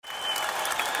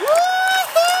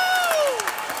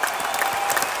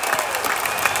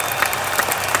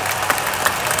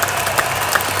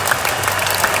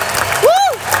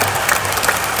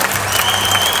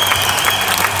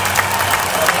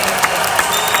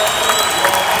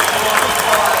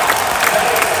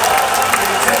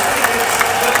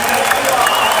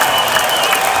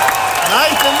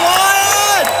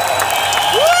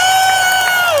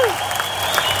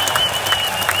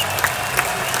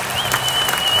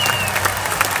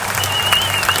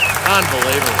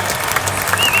Unbelievable.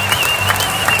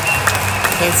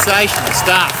 Sensational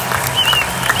stuff.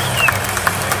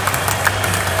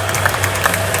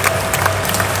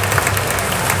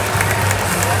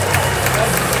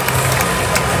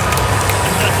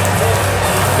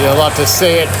 You'll love to see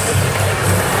it.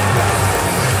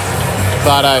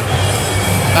 But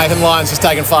Nathan Lyons has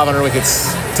taken 500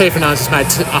 wickets. Two for Nuns just made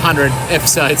 100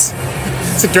 episodes.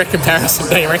 It's a direct comparison,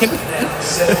 don't you reckon?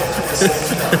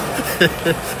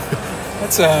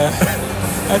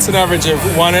 That's an average of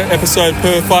one episode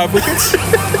per 5 wickets.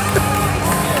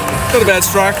 Not a bad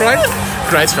strike rate.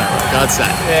 Great strike rate, God's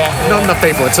sake. Yeah. Not enough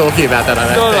people are talking about that,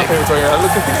 I don't Not think. enough people talking about it.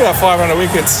 Look, think about 500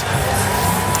 wickets.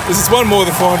 This is one more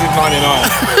than 499.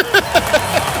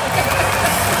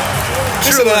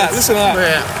 Listen to that.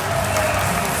 Yeah.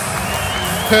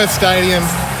 Perth Stadium,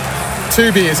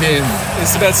 2 beers in.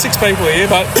 There's about 6 people here,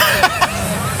 but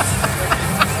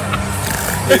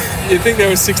you'd think there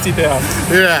was 60,000.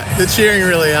 Yeah, the cheering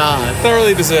really hard.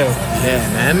 Thoroughly deserved. Yeah,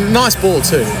 man. Nice ball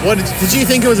too. What did you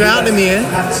think it was out in the end?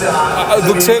 It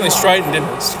looked certainly straightened, didn't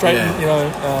it? Straightened, Yeah.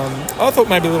 I thought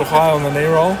maybe a little high on the knee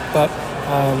roll, but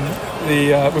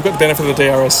we've got the benefit of the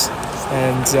DRS,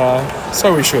 and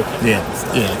so we should. Yeah,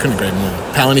 couldn't agree more.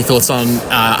 Pal, any thoughts on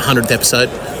 100th episode?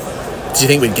 Do you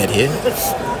think we'd get here?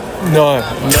 No.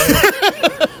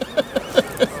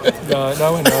 No.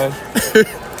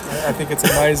 I think it's an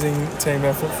amazing team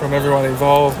effort from everyone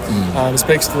involved. It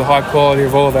speaks to the high quality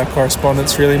of all of our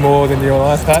correspondence, really more than your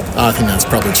life, Pat. I think that's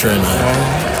probably true, mate.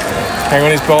 Hang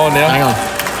on, he's bowling now. Hang on.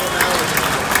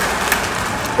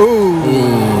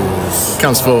 Ooh.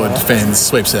 Comes forward, defends,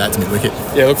 sweeps it out to mid-wicket.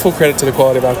 Yeah, look, full credit to the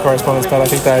quality of our correspondence, but I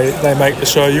think they make the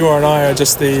show. You and I are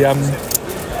just the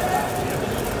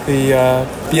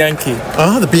Bianchi.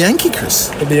 Oh, the Bianchi, Chris.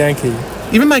 The Bianchi.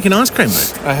 You've been making ice cream,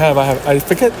 mate. I have. I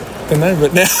forget the name of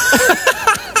it now.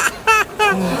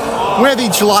 We're the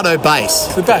gelato base.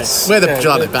 The base. We're the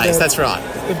gelato base, that's right.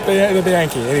 The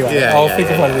Bianchi, anyway. I'll think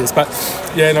of what it is. But,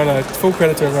 no, full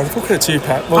credit to everyone. Full credit to you,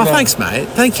 Pat. Well done. Thanks, mate.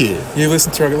 Thank you. You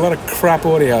listen to a lot of crap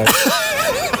audio.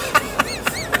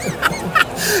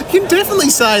 You can definitely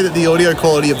say that the audio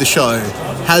quality of the show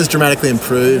has dramatically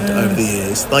improved over the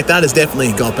years. Like, that has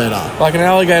definitely got better. Like an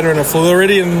alligator in a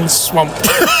Floridian swamp.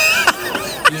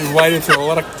 You've waited for a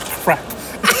lot of crap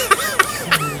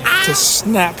to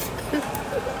snap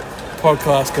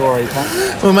podcast glory,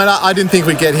 Pat. Well, mate, I didn't think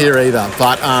we'd get here either.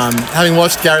 But having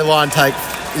watched Gary Lyon take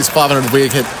his 500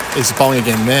 wicket, he's bowling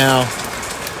again now.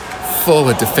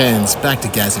 Forward defends, back to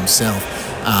Gaz himself.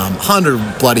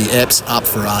 100 bloody eps up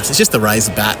for us. It's just the raise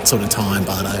the bat sort of time,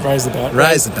 Bardo. Raise the bat.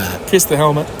 Raise the bat. Kiss the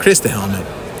helmet. Raise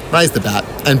the bat.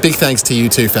 And big thanks to you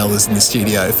two fellas in the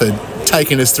studio for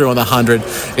taking us through on the 100.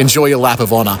 Enjoy your lap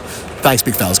of honour. Thanks,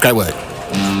 big fellas. Great work.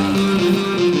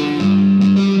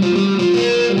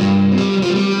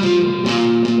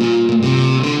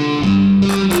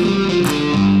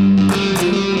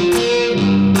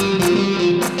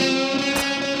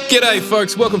 G'day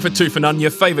folks, welcome for Two for None,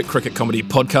 your favourite cricket comedy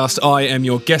podcast. I am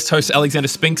your guest host, Alexander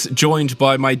Spinks, joined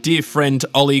by my dear friend,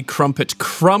 Ollie Crumpet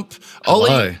Crump. Ollie,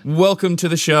 Hello. welcome to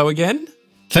the show again.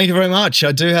 Thank you very much.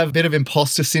 I do have a bit of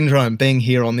imposter syndrome being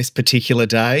here on this particular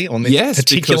day, on this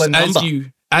particular number.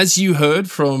 As you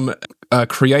heard from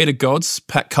creator gods,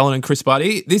 Pat Cullen and Chris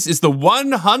Buddy, this is the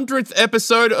 100th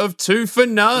episode of Two for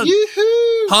None.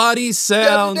 Yoo-hoo! Party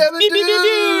sound.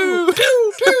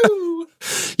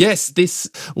 Yes, this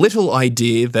little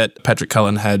idea that Patrick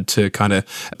Cullen had to kind of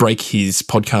break his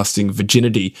podcasting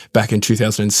virginity back in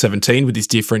 2017 with his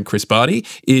dear friend Chris Barty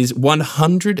is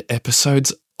 100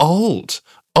 episodes old.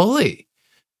 Ollie,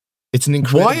 It's an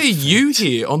incredible why are you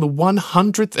here on the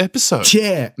 100th episode?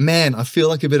 Yeah, man, I feel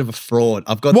like a bit of a fraud.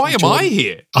 Why am I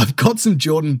here? I've got some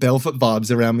Jordan Belfort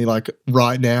vibes around me, like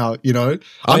right now, you know?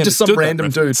 I'm just some random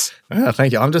dude.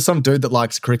 Thank you. I'm just some dude that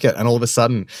likes cricket, and all of a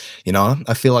sudden, you know,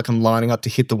 I feel like I'm lining up to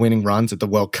hit the winning runs at the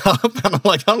World Cup, and I'm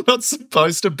like, I'm not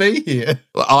supposed to be here.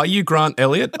 Are you Grant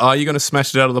Elliott? Are you going to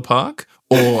smash it out of the park?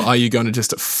 Or are you going to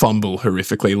just fumble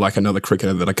horrifically like another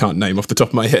cricketer that I can't name off the top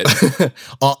of my head?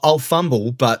 I'll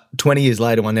fumble, but 20 years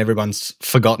later, when everyone's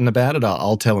forgotten about it,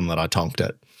 I'll tell them that I tonked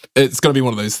it. It's going to be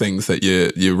one of those things that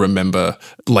you remember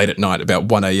late at night about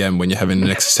 1 a.m. when you're having an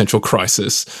existential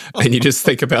crisis and you just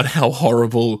think about how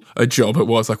horrible a job it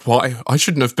was. Like, why? I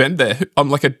shouldn't have been there. I'm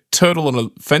like a turtle on a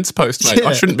fence post, mate.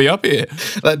 I shouldn't be up here.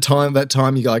 That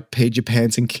time you like peed your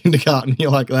pants in kindergarten.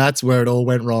 You're like, that's where it all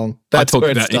went wrong. I told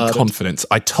you that in confidence.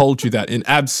 I told you that in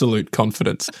absolute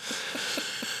confidence.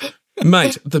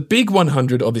 Mate, the big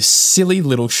 100 of this silly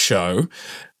little show.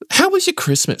 How was your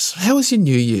Christmas? How was your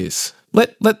New Year's?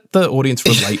 Let the audience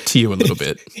relate to you a little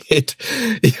bit.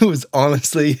 It was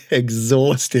honestly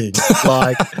exhausting.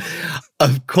 Like,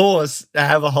 of course, I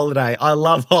have a holiday. I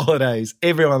love holidays.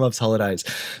 Everyone loves holidays.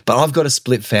 But I've got a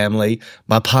split family.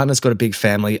 My partner's got a big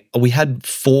family. We had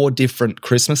 4 different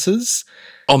Christmases.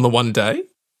 On the one day?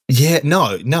 Yeah,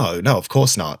 no, of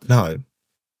course not. No.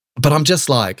 But I'm just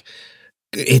like,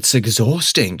 it's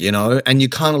exhausting, you know, and you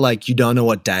kind of like, you don't know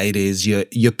what day it is.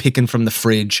 You're picking from the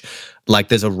fridge. Like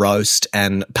there's a roast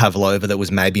and pavlova that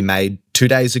was maybe made 2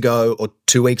 days ago or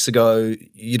 2 weeks ago.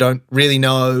 You don't really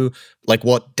know like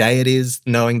what day it is,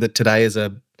 knowing that today is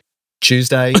a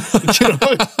Tuesday. You know?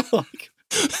 Like,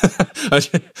 I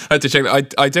had to check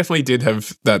that. I definitely did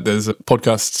have that. There's a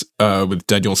podcast with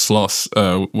Daniel Sloss,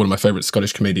 one of my favourite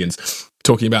Scottish comedians,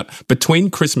 talking about between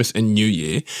Christmas and New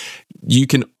Year, you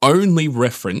can only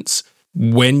reference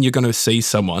when you're going to see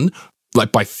someone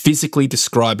like by physically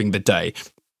describing the day.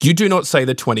 You do not say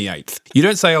the 28th. You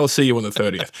don't say I'll see you on the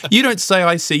 30th. You don't say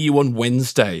I see you on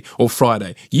Wednesday or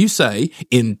Friday. You say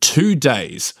in 2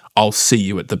 days I'll see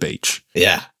you at the beach.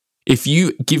 yeah. If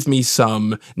you give me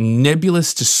some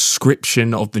nebulous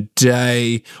description of the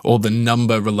day or the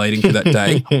number relating to that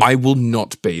day, I will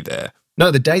not be there. No,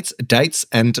 the dates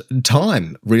and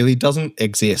time really doesn't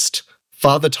exist.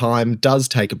 Father Time does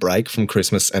take a break from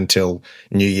Christmas until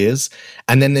New Year's.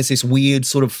 And then there's this weird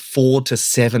sort of 4 to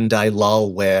 7 day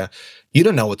lull where you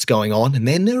don't know what's going on. And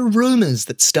then there are rumors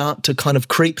that start to kind of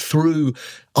creep through.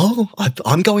 Oh,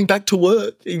 I'm going back to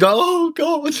work. You go, oh,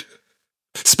 God.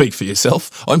 Speak for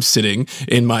yourself. I'm sitting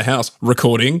in my house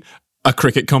recording a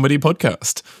cricket comedy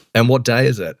podcast. And what day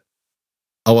is it?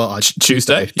 Oh, well,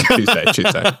 Tuesday.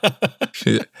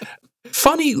 Tuesday.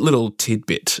 Funny little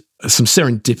tidbit, some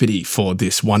serendipity for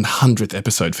this 100th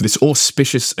episode, for this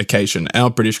auspicious occasion. Our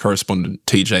British correspondent,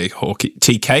 TK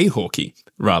Hawkey,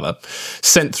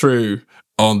 sent through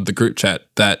on the group chat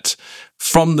that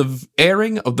from the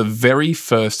airing of the very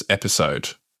first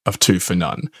episode of Two for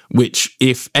None, which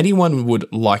if anyone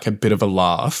would like a bit of a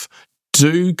laugh,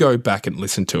 do go back and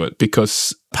listen to it,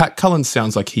 because Pat Cullen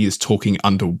sounds like he is talking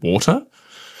underwater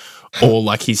or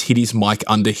like he's hid his mic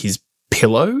under his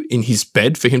pillow in his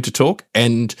bed for him to talk,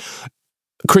 and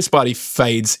Chris Barty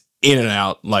fades in and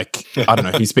out like, I don't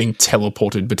know, he's being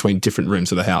teleported between different rooms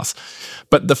of the house.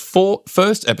 But the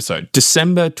first episode,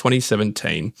 December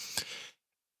 2017,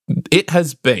 it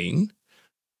has been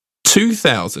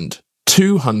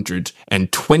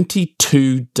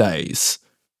 2,222 days.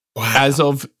 Wow. As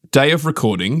of day of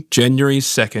recording, January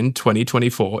 2nd,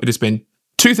 2024, it has been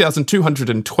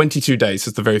 2,222 days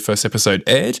since the very first episode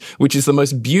aired, which is the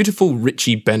most beautiful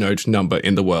Richie Bennode number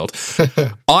in the world.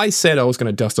 I said I was going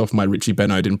to dust off my Richie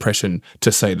Bennode impression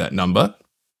to say that number.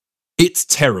 It's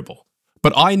terrible.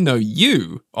 But I know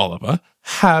you, Oliver,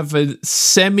 have a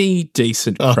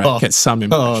semi-decent crack at some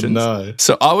impressions. Oh, no.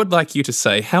 So I would like you to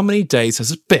say, how many days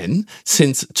has it been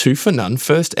since Two for None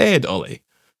first aired, Ollie?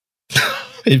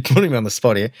 You're putting me on the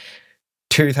spot here.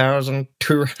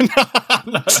 2002.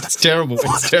 No, it's terrible.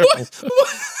 It's terrible.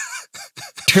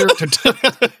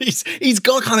 He's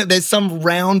got kind of, there's some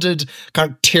rounded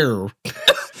kind of terror.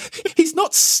 He's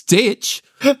not Stitch.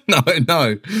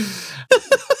 No.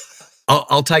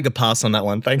 I'll take a pass on that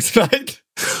one. Thanks, mate.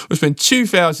 It's been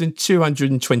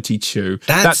 2,222.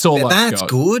 That's all I've got. That's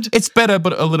good. It's better,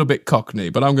 but a little bit cockney,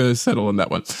 but I'm going to settle on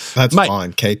that one. That's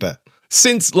fine. Keep it.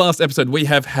 Since last episode, we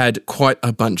have had quite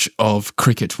a bunch of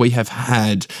cricket. We have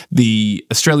had the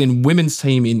Australian women's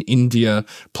team in India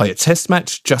play a test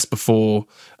match just before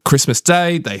Christmas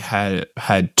Day. They had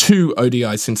 2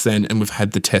 ODIs since then, and we've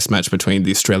had the test match between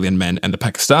the Australian men and the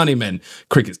Pakistani men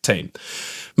cricket team.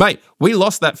 Mate, we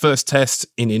lost that first test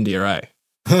in India, eh?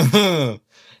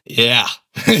 Yeah.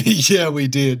 Yeah, we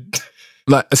did.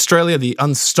 Like Australia, the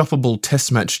unstoppable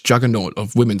test match juggernaut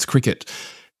of women's cricket,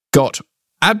 got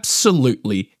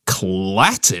absolutely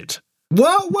clattered.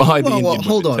 Well,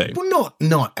 hold on. Team. Well,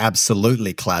 not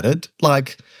absolutely clattered.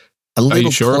 Like a little Are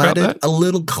you sure clattered. about that? A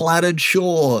little clattered,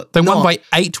 sure. They won by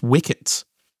 8 wickets.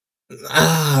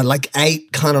 Like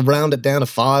 8, kind of round it down to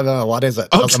 5. What is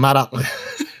it? Doesn't matter.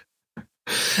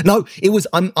 No, it was.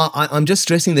 I'm just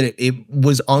stressing that it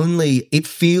was only.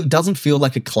 Doesn't feel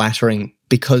like a clattering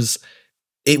because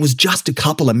it was just a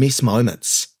couple of missed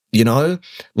moments, you know?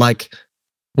 Like,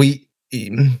 why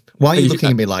are you looking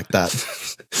at me like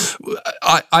that?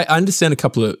 I understand a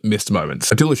couple of missed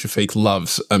moments. Abdullah Shafiq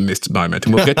loves a missed moment,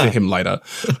 and we'll get to him later.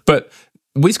 But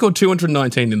we scored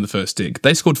 219 in the first dig.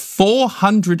 They scored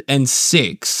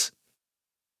 406.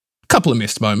 Couple of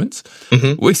missed moments.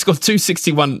 Mm-hmm. We scored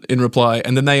 261 in reply,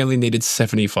 and then they only needed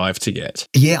 75 to get.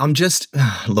 Yeah, I'm just...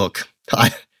 Look,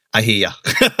 I hear you.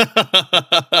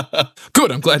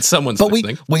 Good, I'm glad someone's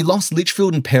listening. But we lost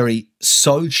Litchfield and Perry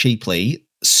so cheaply,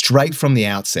 straight from the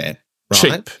outset.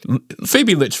 Right? Cheap.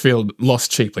 Phoebe Litchfield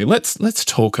lost cheaply. Let's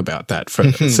talk about that for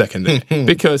a second there.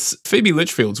 Because Phoebe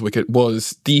Litchfield's wicket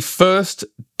was the first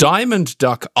diamond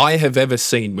duck I have ever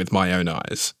seen with my own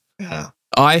eyes. Yeah.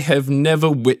 I have never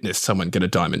witnessed someone get a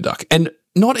diamond duck. And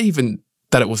not even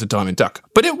that it was a diamond duck,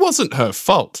 but it wasn't her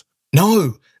fault.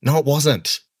 No, it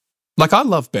wasn't. Like, I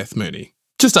love Beth Mooney.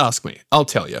 Just ask me. I'll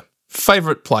tell you.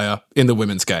 Favourite player in the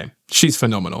women's game. She's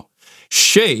phenomenal.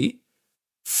 She,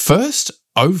 first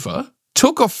over,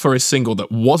 took off for a single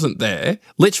that wasn't there.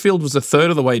 Litchfield was a third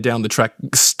of the way down the track,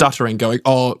 stuttering, going,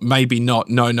 oh, maybe not,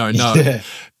 no. Yeah.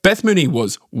 Beth Mooney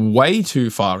was way too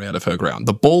far out of her ground.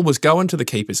 The ball was going to the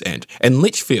keeper's end. And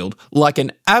Litchfield, like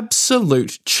an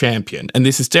absolute champion, and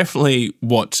this is definitely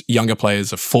what younger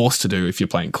players are forced to do if you're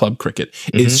playing club cricket,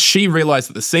 is she realised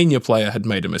that the senior player had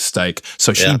made a mistake.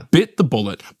 So she bit the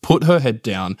bullet, put her head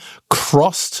down,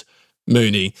 crossed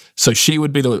Mooney, so she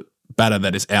would be the batter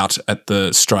that is out at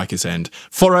the striker's end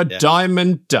for a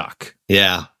diamond duck.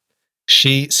 Yeah.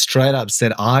 She straight up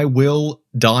said, I will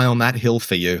die on that hill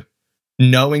for you,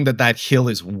 knowing that hill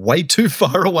is way too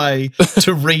far away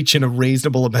to reach in a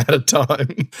reasonable amount of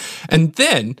time. And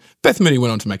then Beth Mooney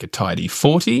went on to make a tidy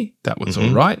 40. That was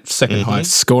all right. Second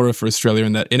highest scorer for Australia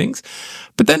in that innings.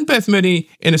 But then Beth Mooney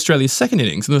in Australia's second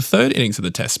innings, in the third innings of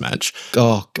the Test match.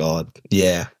 Oh, God.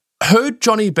 Yeah. Heard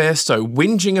Johnny Bairstow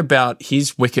whinging about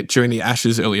his wicket during the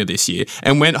Ashes earlier this year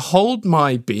and went, hold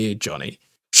my beer, Johnny.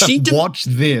 Watch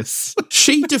this.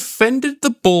 She defended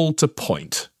the ball to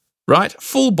point, right?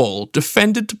 Full ball,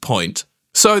 defended to point.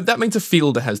 So that means a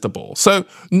fielder has the ball. So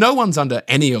no one's under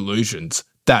any illusions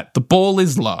that the ball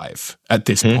is live at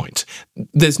this point.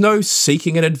 There's no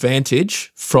seeking an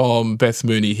advantage from Beth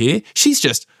Mooney here. She's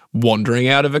just wandering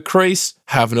out of a crease,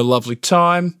 having a lovely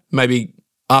time, maybe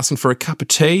asking for a cup of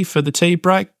tea for the tea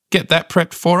break, get that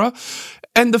prepped for her.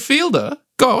 And the fielder,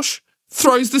 gosh,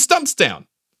 throws the stumps down.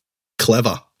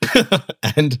 Clever.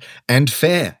 and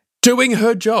fair. Doing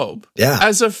her job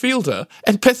as a fielder.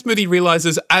 And Beth Mooney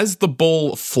realises as the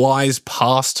ball flies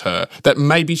past her that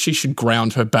maybe she should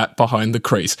ground her bat behind the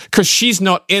crease because she's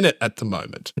not in it at the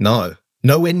moment. No,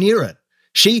 nowhere near it.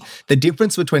 The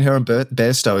difference between her and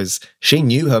Bairstow is she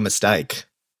knew her mistake.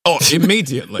 Oh,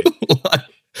 immediately.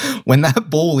 When that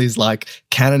ball is like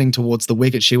cannoning towards the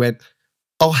wicket, she went,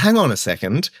 oh, hang on a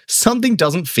second. Something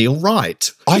doesn't feel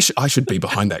right. I should be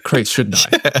behind that crease, shouldn't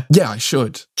I? Yeah, I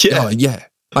should. Yeah. Oh, yeah.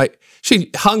 Like,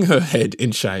 she hung her head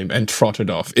in shame and trotted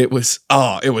off. It was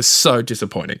so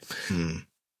disappointing.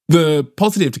 The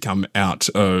positive to come out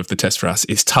of the Test for us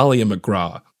is Talia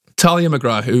McGrath. Talia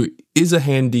McGrath, who is a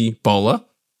handy bowler,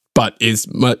 but is,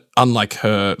 unlike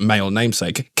her male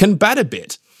namesake, can bat a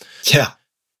bit. Yeah.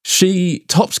 She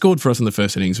top scored for us in the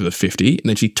first innings with a 50, and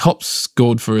then she top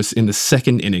scored for us in the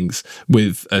second innings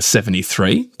with a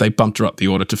 73. They bumped her up the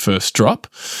order to first drop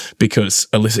because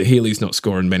Alyssa Healy's not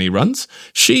scoring many runs.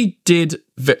 She did...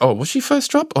 was she first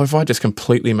drop? Or have I just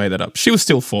completely made that up? She was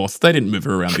still fourth. They didn't move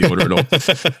her around the order at all.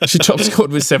 She top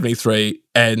scored with 73,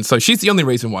 and so she's the only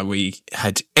reason why we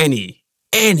had any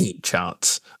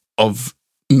chance of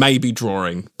maybe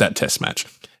drawing that Test match.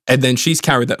 And then she's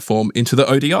carried that form into the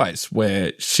ODIs,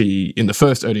 where in the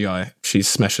first ODI, she's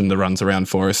smashing the runs around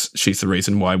for us. She's the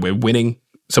reason why we're winning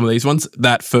some of these ones.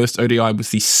 That first ODI was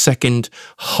the second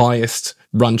highest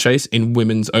run chase in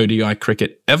women's ODI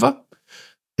cricket ever.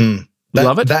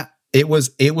 Love it. It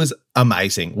was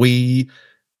amazing. Got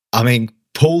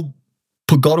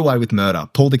away with murder,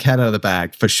 pulled the cat out of the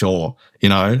bag for sure. You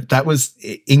know, that was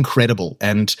incredible.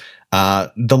 And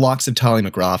the likes of Talia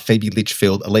McGrath, Phoebe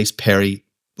Litchfield, Elise Perry,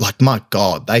 like, my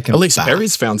God, they can Elise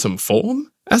Perry's found some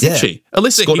form, hasn't she?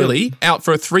 Alyssa Healy out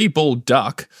for a 3-ball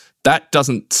duck. That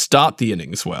doesn't start the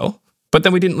innings well. But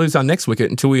then we didn't lose our next wicket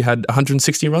until we had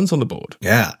 160 runs on the board.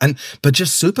 Yeah, but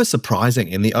just super surprising.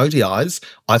 In the ODIs,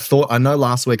 I know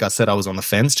last week I said I was on the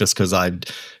fence just because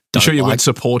You sure you weren't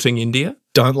supporting India?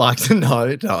 Don't like to,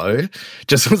 no.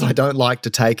 Just because I don't like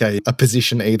to take a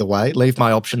position either way. Leave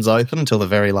my options open until the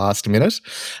very last minute.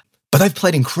 But they've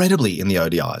played incredibly in the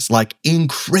ODIs, like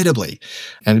incredibly.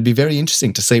 And it'd be very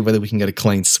interesting to see whether we can get a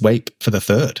clean sweep for the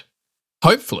third.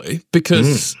 Hopefully,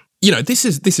 because, this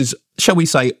is, shall we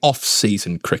say,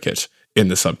 off-season cricket in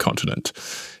the subcontinent.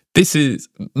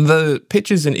 The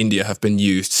pitches in India have been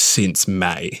used since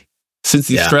May. Since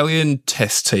the Australian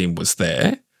Test team was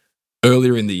there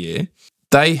earlier in the year,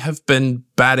 they have been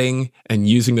batting and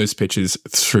using those pitches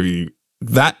through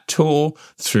that tour,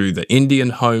 through the Indian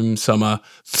home summer,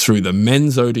 through the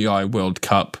Men's ODI World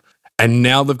Cup, and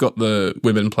now they've got the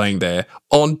women playing there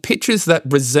on pitches that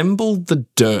resemble the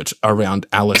dirt around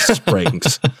Alice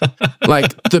Springs.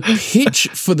 Like, the pitch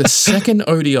for the second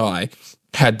ODI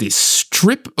had this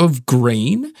strip of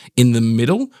green in the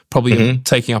middle, probably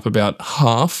taking up about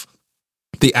half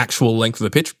the actual length of the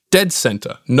pitch, dead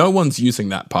centre. No one's using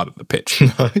that part of the pitch.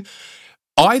 No.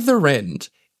 Either end,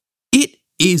 it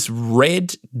is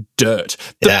red dirt.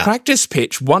 The practice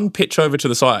pitch, one pitch over to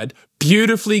the side,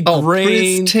 beautifully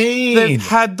green. Pristine. They've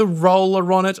had the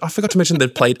roller on it. I forgot to mention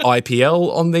they've played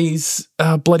IPL on these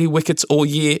bloody wickets all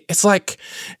year. It's like,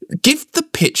 give the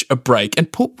pitch a break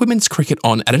and put women's cricket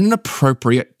on at an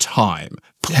appropriate time.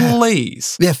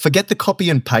 Please. Yeah, forget the copy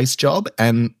and paste job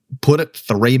and put it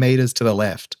 3 meters to the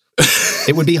left.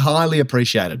 It would be highly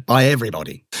appreciated by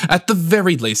everybody. At the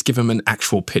very least, give them an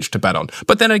actual pitch to bat on.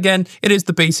 But then again, it is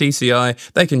the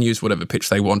BCCI. They can use whatever pitch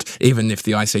they want, even if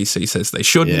the ICC says they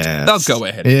shouldn't. Yes. They'll go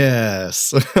ahead.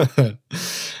 Yes.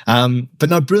 But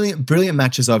no, brilliant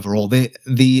matches overall.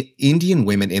 The Indian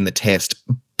women in the Test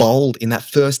bowled in that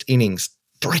first innings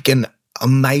freaking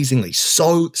amazingly.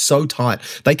 So tight.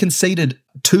 They conceded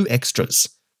 2 extras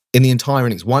in the entire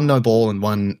innings, 1 no ball and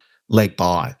 1 leg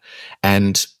by.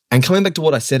 And coming back to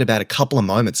what I said about a couple of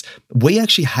moments, we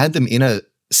actually had them in a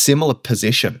similar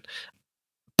position.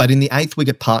 But in the 8th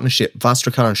wicket partnership,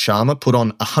 Vastrakaran Sharma put on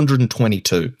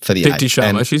 122 for the 8th.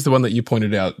 Dipti Sharma, she's the one that you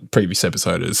pointed out previous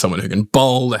episode as someone who can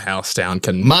bowl the house down,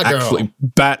 can actually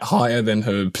bat higher than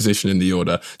her position in the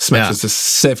order, smashes the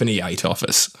 78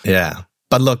 office. Yeah.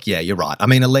 But look, you're right. I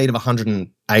mean, a lead of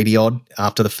 180 odd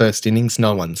after the first innings,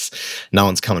 no one's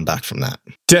coming back from that.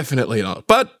 Definitely not.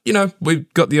 But,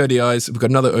 we've got the ODIs. We've got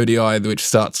another ODI which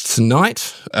starts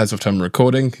tonight. As of time of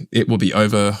recording, it will be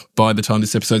over by the time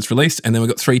this episode's released. And then we've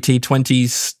got 3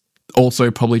 T20s, also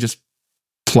probably just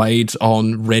played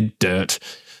on red dirt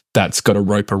that's got a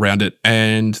rope around it,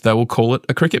 and they will call it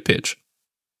a cricket pitch.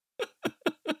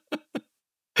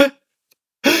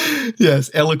 Yes,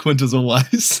 eloquent as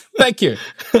always. Thank you.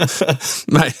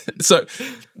 Mate, so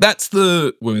that's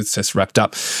the women's test wrapped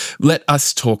up. Let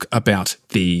us talk about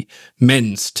the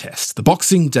men's test, the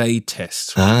Boxing Day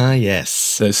test. Ah,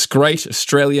 yes. This great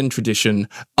Australian tradition.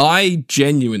 I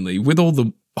genuinely, with all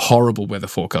the horrible weather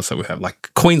forecasts that we have, like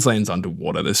Queensland's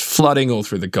underwater, there's flooding all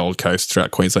through the Gold Coast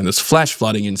throughout Queensland, there's flash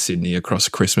flooding in Sydney across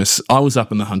Christmas. I was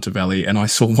up in the Hunter Valley and I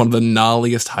saw one of the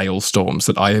gnarliest hailstorms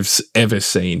that I have ever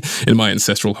seen in my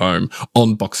ancestral home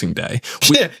on Boxing Day.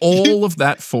 With all of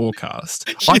that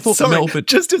forecast, I thought Melbourne...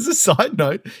 Just as a side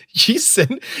note, you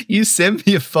sent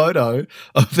me a photo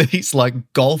of these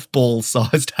like golf ball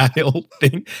sized hail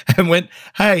thing and went,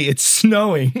 hey, it's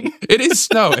snowing. It is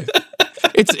snowing.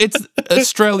 It's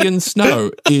Australian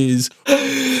snow is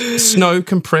snow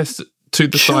compressed to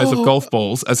the size of golf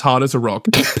balls, as hard as a rock,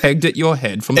 pegged at your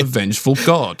head from a vengeful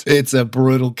god. It's a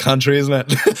brutal country, isn't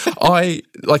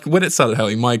it? When it started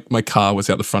hailing, my car was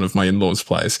out the front of my in-laws'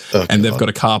 place, and they've got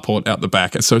a carport out the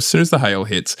back. And so as soon as the hail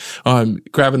hits, I'm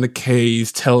grabbing the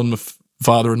keys, telling my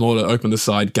father-in-law to open the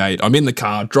side gate. I'm in the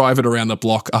car, drive it around the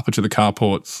block, up into the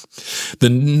carport. The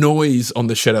noise on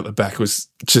the shed at the back was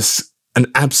just an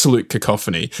absolute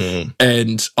cacophony.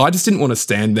 And I just didn't want to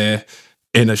stand there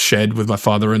in a shed with my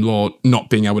father-in-law not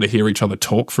being able to hear each other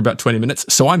talk for about 20 minutes.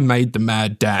 So I made the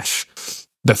mad dash,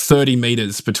 the 30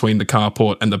 metres between the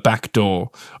carport and the back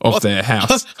door of their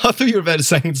house. I thought you were about to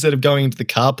say instead of going into the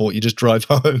carport, you just drove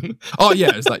home. Oh,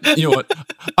 yeah. It's like, you know what?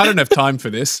 I don't have time for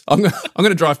this. I'm going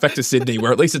to drive back to Sydney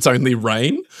where at least it's only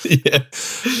rain. Yeah.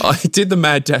 I did the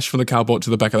mad dash from the carport to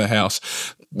the back of the house,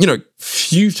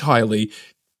 futilely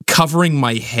covering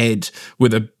my head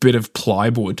with a bit of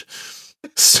plywood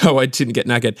so I didn't get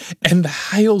naked. And the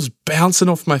hail's bouncing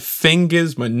off my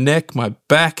fingers, my neck, my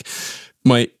back,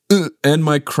 and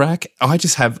my crack. I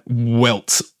just have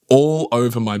welts all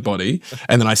over my body.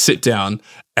 And then I sit down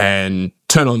and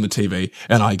turn on the TV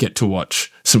and I get to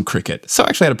watch some cricket. So I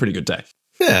actually had a pretty good day.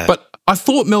 Yeah. But I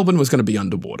thought Melbourne was going to be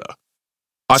underwater.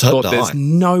 I thought there's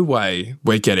no way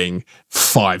we're getting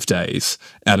 5 days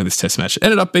out of this test match.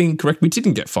 Ended up being correct. We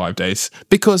didn't get 5 days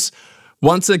because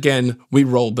once again, we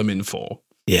rolled them in 4.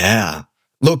 Yeah.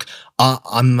 Look,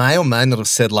 I may or may not have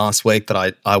said last week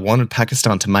that I wanted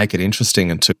Pakistan to make it interesting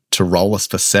and to roll us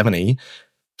for 70.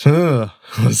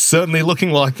 Was certainly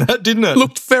looking like that, didn't it?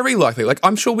 Looked very likely. Like,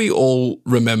 I'm sure we all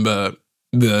remember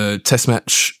the test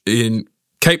match in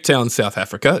Cape Town, South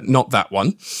Africa, not that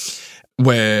one,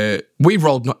 where we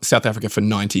rolled South Africa for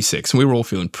 96 and we were all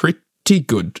feeling pretty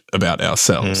good about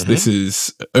ourselves. This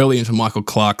is early into Michael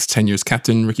Clark's tenure as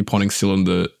captain. Ricky Ponting still in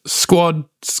the squad,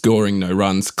 scoring no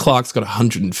runs. Clark's got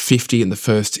 150 in the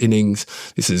first innings.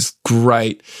 This is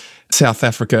great. South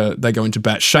Africa, they go into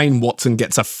bat. Shane Watson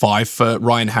gets a 5 for,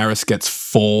 Ryan Harris gets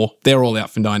 4. They're all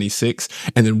out for 96.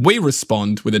 And then we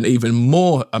respond with an even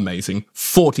more amazing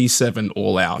 47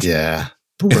 all out. Yeah.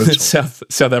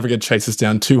 South Africa chases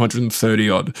down 230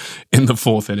 odd in the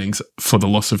fourth innings for the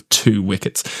loss of 2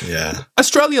 wickets. Yeah.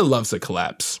 Australia loves a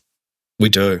collapse. We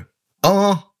do.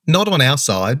 Oh, not on our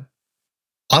side.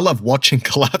 I love watching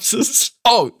collapses.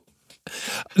 Oh,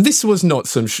 this was not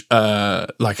some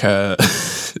like a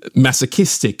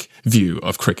masochistic view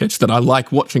of cricket that I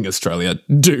like watching Australia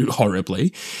do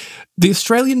horribly. The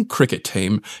Australian cricket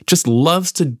team just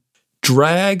loves to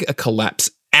drag a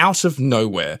collapse out of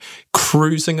nowhere,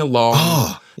 cruising along.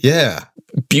 Oh, yeah.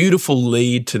 Beautiful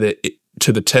lead to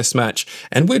the test match,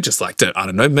 and we're just like to, I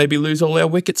don't know, maybe lose all our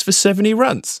wickets for 70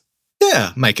 runs.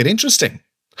 Yeah, make it interesting.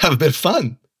 Have a bit of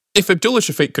fun. If Abdullah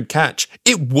Shafiq could catch,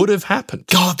 it would have happened.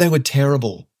 God, they were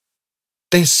terrible.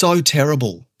 They're so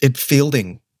terrible at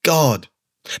fielding. God.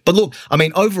 But look, I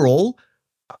mean, overall,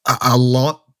 a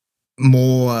lot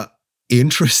more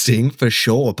interesting for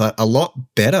sure, but a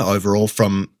lot better overall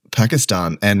from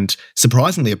Pakistan, and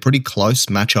surprisingly a pretty close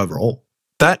match overall.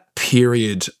 That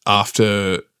period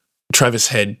after Travis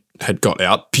Head had got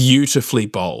out, beautifully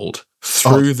bowled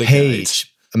through the gate.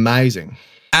 Amazing.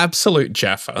 Absolute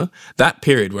Jaffa. That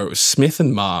period where it was Smith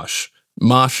and Marsh,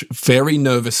 very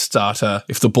nervous starter.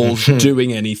 If the ball's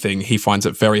doing anything, he finds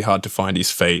it very hard to find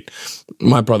his feet.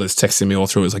 My brother's texting me all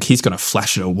through. It was like, he's going to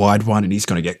flash it a wide one and he's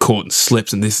going to get caught in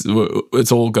slips and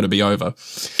it's all going to be over.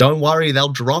 Don't worry, they'll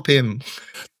drop him.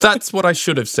 That's what I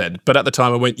should have said. But at the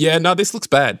time I went, yeah, no, this looks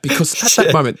bad. Because at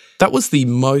that moment, that was the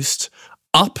most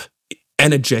up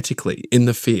energetically in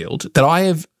the field that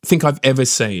I think I've ever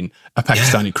seen a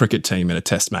Pakistani cricket team in a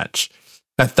test match.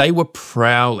 That they were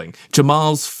prowling.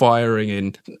 Jamal's firing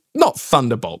in, not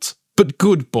thunderbolts, but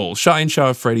good balls. Shaheen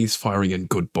Shah Afridi's firing in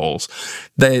good balls.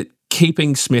 They're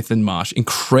keeping Smith and Marsh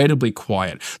incredibly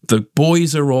quiet. The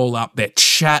boys are all up. They're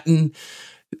chatting,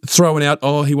 throwing out,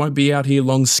 oh, he won't be out here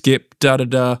long skip,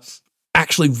 da-da-da.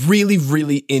 Actually really,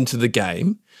 really into the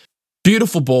game.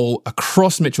 Beautiful ball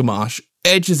across Mitchell Marsh,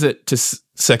 edges it to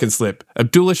second slip.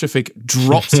 Abdullah Shafiq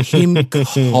drops him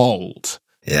cold.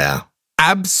 Yeah.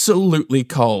 Absolutely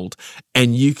cold.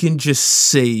 And you can just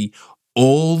see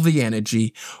all the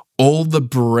energy, all the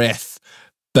breath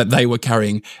that they were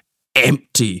carrying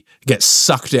empty get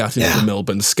sucked out into the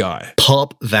Melbourne sky.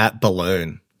 Pop that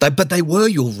balloon. But they were,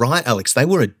 you're right, Alex, they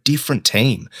were a different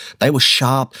team. They were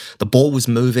sharp. The ball was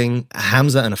moving.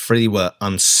 Hamza and Afridi were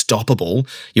unstoppable.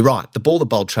 You're right. The ball that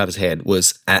bowled Travis Head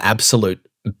was an absolute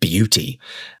beauty.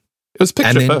 It was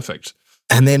picture perfect.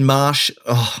 And then Marsh,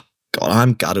 oh, God,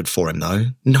 I'm gutted for him, though.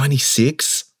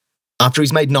 96? After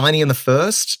he's made 90 in the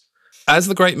first? As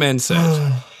the great man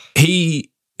said,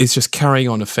 he is just carrying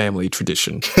on a family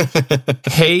tradition.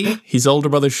 His older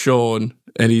brother Sean,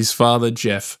 and his father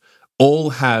Jeff all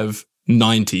have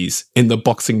 90s in the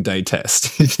Boxing Day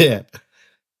test. Yeah.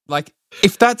 Like,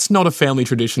 if that's not a family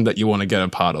tradition that you want to get a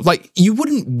part of, like, you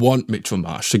wouldn't want Mitchell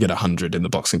Marsh to get 100 in the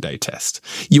Boxing Day test.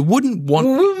 You wouldn't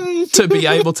want to be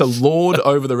able to lord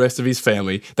over the rest of his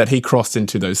family that he crossed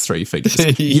into those 3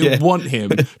 figures. You want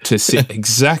him to sit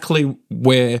exactly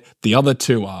where the other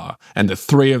 2 are, and the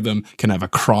 3 of them can have a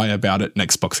cry about it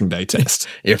next Boxing Day test.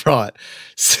 You're right.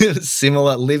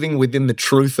 Similar, living within the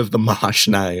truth of the Marsh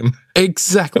name.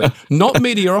 Exactly. Not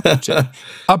mediocrity.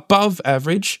 Above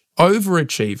average,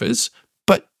 overachievers,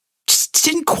 but just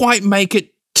didn't quite make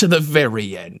it to the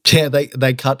very end. Yeah,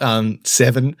 they cut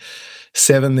seven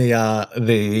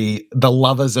the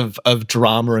lovers of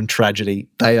drama and tragedy.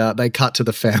 They cut to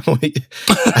the family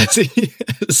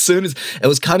as soon as it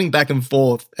was cutting back and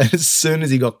forth. And as soon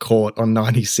as he got caught on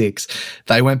 96,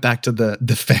 they went back to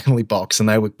the family box and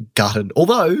they were gutted.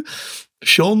 Although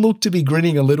Sean looked to be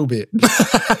grinning a little bit.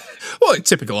 Well,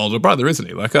 typical older brother, isn't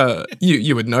he? Like,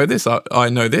 you would know this. I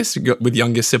know this with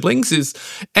younger siblings is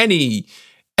any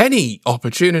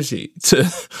opportunity to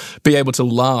be able to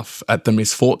laugh at the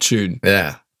misfortune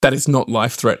that is not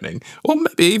life-threatening, or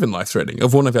maybe even life-threatening,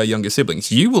 of one of our younger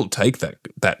siblings. You will take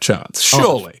that chance,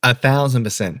 surely.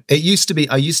 1,000%. I used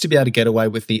to be able to get away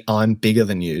with the I'm bigger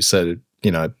than you, so,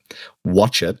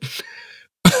 watch it.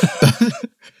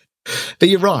 But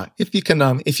you're right. If you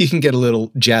can get a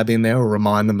little jab in there or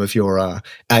remind them of your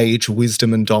age,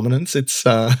 wisdom, and dominance, it's.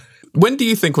 When do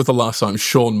you think was the last time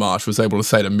Sean Marsh was able to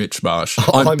say to Mitch Marsh,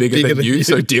 I'm bigger than you,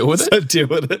 so deal with it? So deal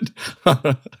with it.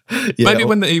 Yeah, maybe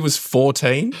when he was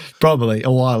 14? Probably, a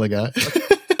while ago.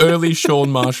 Early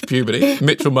Sean Marsh puberty.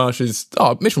 Mitchell Marsh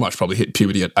probably hit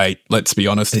puberty at 8, let's be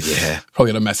honest. Yeah.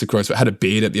 Probably had a massive growth, but had a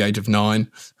beard at the age of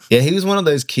 9. Yeah, he was one of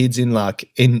those kids in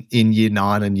year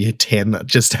 9 and year 10 that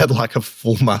just had like a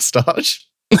full mustache.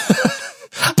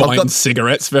 Buying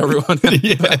cigarettes for everyone.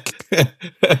 Yeah.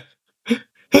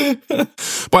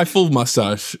 By full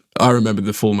mustache, I remember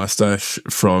the full mustache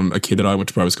from a kid that I went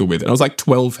to private school with, and it was like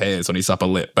 12 hairs on his upper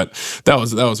lip, but that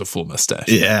was a full mustache.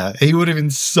 Yeah, he would have been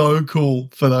so cool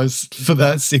for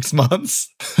that 6 months.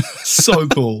 So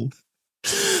cool.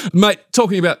 Mate,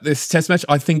 talking about this test match,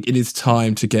 I think it is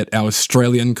time to get our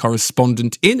Australian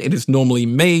correspondent in. It is normally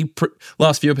me.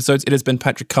 Last few episodes, it has been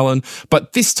Patrick Cullen.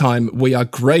 But this time, we are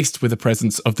graced with the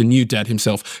presence of the new dad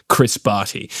himself, Chris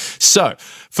Barty. So,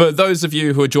 for those of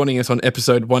you who are joining us on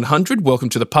episode 100, welcome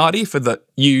to the party. For the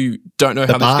you don't know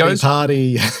how this goes.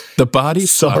 The Barty?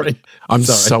 Sorry. I'm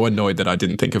so annoyed that I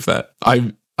didn't think of that.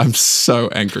 I'm so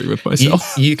angry with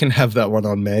myself. You can have that one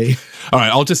on me. All right,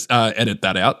 I'll just edit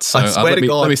that out. So I swear to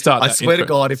God, let me start. I swear to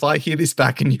God, if I hear this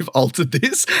back and you've altered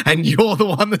this, and you're the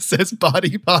one that says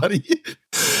 "party."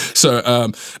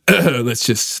 So let's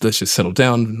just settle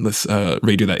down. Let's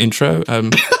redo that intro.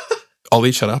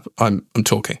 Ollie, shut up. I'm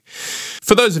talking.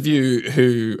 For those of you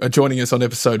who are joining us on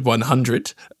episode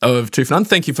 100 of Two for None,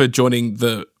 thank you for joining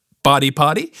the Barty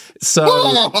Party.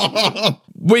 So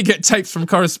we get tapes from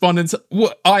correspondents.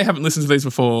 I haven't listened to these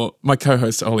before. My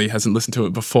co-host Ollie hasn't listened to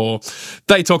it before.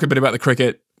 They talk a bit about the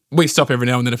cricket. We stop every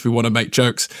now and then if we want to make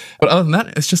jokes. But other than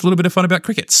that, it's just a little bit of fun about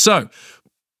cricket. So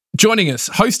joining us,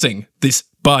 hosting this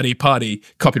Barty Party,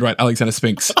 copyright Alexander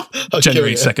Spinks,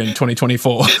 January 2nd,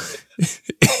 2024,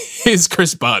 is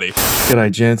Chris Barty.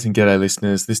 G'day, gents, and g'day,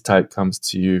 listeners. This tape comes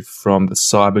to you from the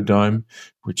Cyberdome,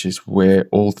 which is where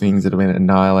all things that have been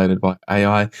annihilated by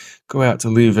AI go out to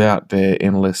live out their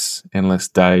endless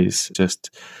days,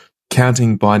 just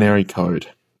counting binary code.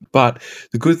 But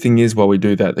the good thing is, while we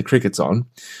do that, the cricket's on.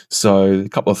 So a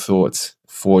couple of thoughts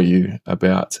for you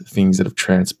about things that have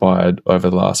transpired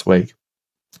over the last week.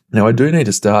 Now, I do need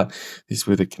to start this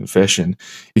with a confession,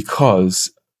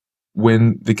 because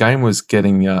when the game was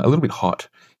getting a little bit hot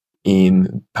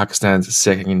in Pakistan's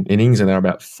second innings, and they're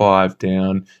about 5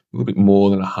 down, a little bit more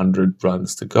than 100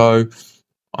 runs to go,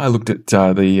 I looked at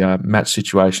the match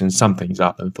situation, summed things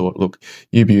up, and thought, look,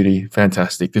 you beauty,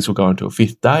 fantastic. This will go into a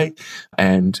 5th day,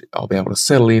 and I'll be able to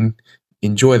settle in,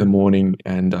 enjoy the morning,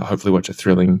 and hopefully watch a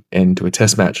thrilling end to a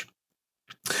test match.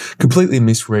 Completely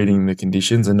misreading the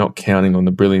conditions and not counting on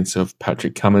the brilliance of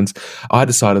Patrick Cummins, I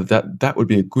decided that would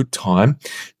be a good time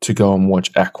to go and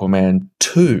watch Aquaman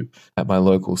 2 at my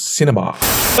local cinema.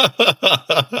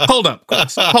 Hold up,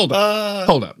 Chris. Hold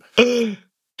up.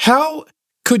 How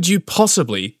could you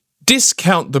possibly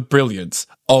discount the brilliance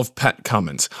of Pat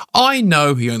Cummins? I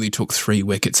know he only took 3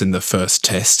 wickets in the first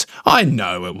test. I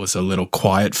know it was a little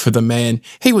quiet for the man.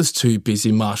 He was too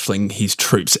busy marshalling his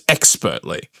troops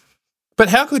expertly. But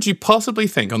how could you possibly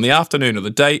think on the afternoon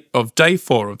of day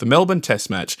 4 of the Melbourne Test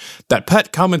match that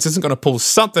Pat Cummins isn't going to pull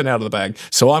something out of the bag,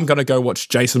 so I'm going to go watch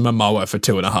Jason Momoa for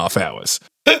 2.5 hours?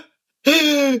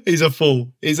 He's a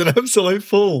fool. He's an absolute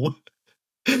fool.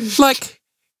 Like,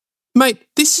 mate,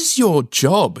 this is your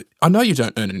job. I know you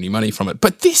don't earn any money from it,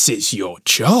 but this is your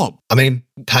job. I mean,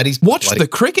 Paddy's... Watch the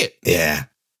cricket. Yeah.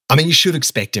 I mean, you should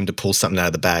expect him to pull something out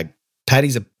of the bag.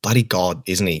 Paddy's a bloody god,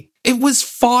 isn't he? It was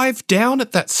 5 down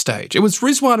at that stage. It was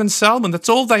Rizwan and Salman. That's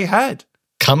all they had.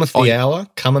 Cometh the hour,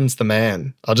 Cummins the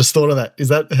man. I just thought of that.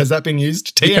 Has that been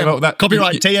used? TM. You came up with that.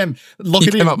 Copyright, TM. Lock it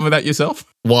in. You came up with that yourself?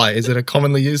 Why? Is it a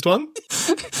commonly used one?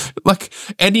 Like,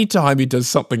 any time he does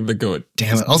something the good.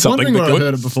 Damn it. I was wondering where I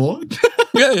heard it before.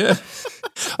 Yeah.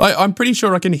 I'm pretty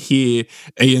sure I can hear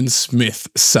Ian Smith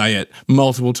say it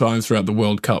multiple times throughout the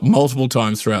World Cup, multiple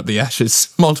times throughout the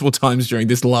Ashes, multiple times during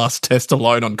this last test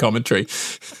alone on commentary.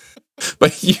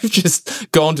 But you've just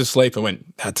gone to sleep and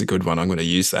went, that's a good one, I'm going to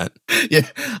use that. Yeah,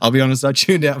 I'll be honest, I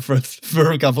tuned out for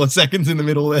a couple of seconds in the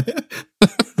middle there.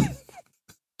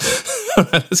 All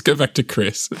right, let's go back to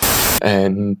Chris.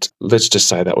 And let's just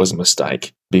say that was a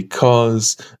mistake,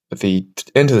 because the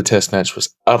end of the test match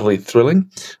was utterly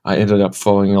thrilling. I ended up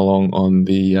following along on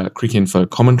the Crick Info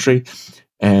commentary,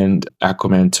 and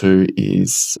Aquaman 2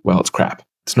 is, well, it's crap.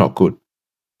 It's not good.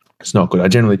 It's not good. I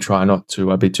generally try not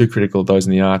to be too critical of those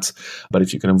in the arts, but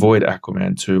if you can avoid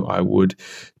Aquaman 2, I would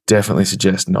definitely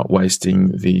suggest not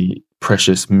wasting the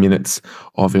precious minutes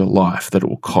of your life that it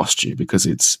will cost you, because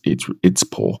it's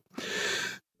poor.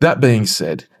 That being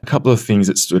said, a couple of things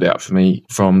that stood out for me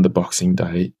from the Boxing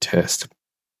Day test.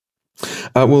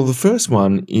 Well, the first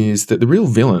one is that the real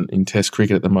villain in Test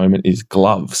cricket at the moment is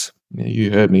gloves. Now, you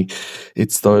heard me.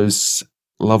 It's those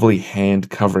lovely hand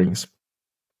coverings.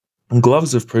 And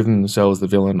gloves have proven themselves the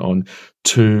villain on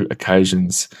 2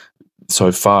 occasions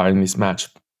so far in this match.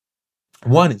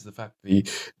 One is the fact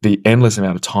the endless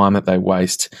amount of time that they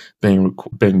waste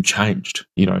being changed.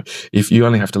 You know, if you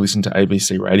only have to listen to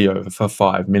ABC radio for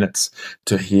 5 minutes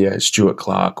to hear Stuart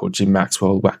Clark or Jim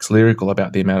Maxwell wax lyrical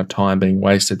about the amount of time being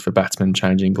wasted for batsmen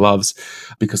changing gloves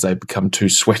because they become too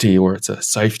sweaty or it's a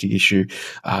safety issue,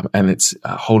 and it's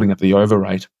holding up the over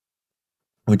rate,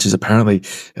 which is apparently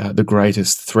the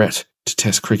greatest threat to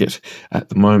Test cricket at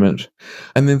the moment.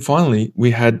 And then finally,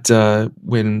 we had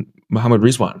when Mohammad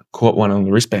Rizwan caught one on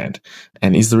the wristband.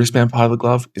 And is the wristband part of the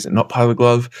glove? Is it not part of the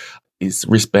glove? Is the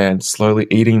wristband slowly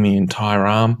eating the entire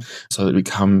arm so that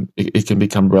it can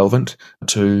become relevant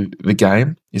to the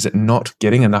game? Is it not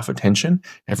getting enough attention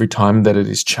every time that it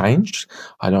is changed?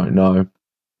 I don't know.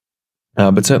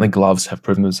 But certainly gloves have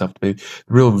proven themselves to be a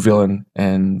real villain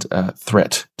and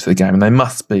threat to the game, and they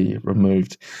must be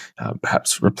removed,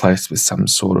 perhaps replaced with some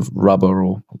sort of rubber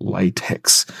or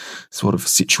latex sort of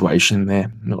situation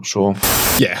there. Not sure.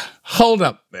 Yeah, hold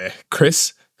up there,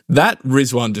 Chris. That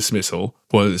Rizwan dismissal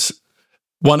was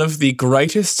one of the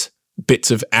greatest bits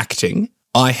of acting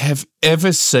I have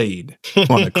ever seen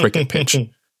on a cricket pitch.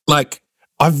 Like,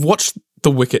 I've watched the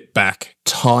wicket back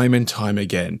time and time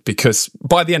again, because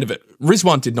by the end of it,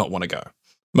 Rizwan did not want to go.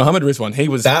 Mohammad Rizwan, he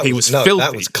was filthy.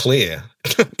 That was clear.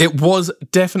 It was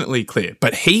definitely clear,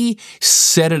 but he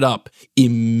set it up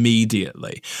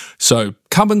immediately. So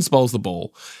Cummins bowls the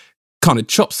ball, kind of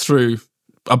chops through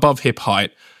above hip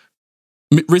height.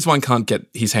 Rizwan can't get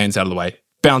his hands out of the way,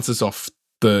 bounces off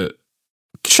the,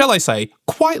 shall I say,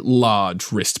 quite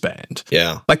large wristband.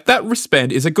 Yeah. Like, that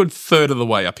wristband is a good third of the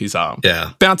way up his arm.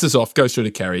 Yeah. Bounces off, goes through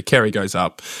to Carey. Carey goes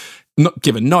up.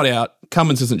 Not out.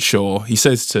 Cummins isn't sure. He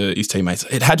says to his teammates,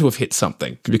 it had to have hit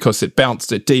something because it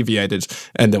bounced, it deviated,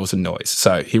 and there was a noise.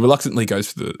 So he reluctantly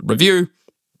goes for the review.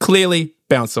 Clearly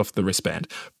bounced off the wristband.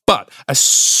 But as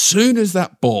soon as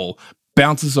that ball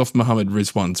bounces off Mohammad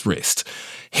Rizwan's wrist,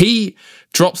 he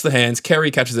drops the hands,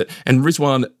 Carey catches it, and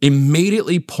Rizwan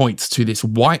immediately points to this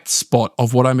white spot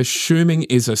of what I'm assuming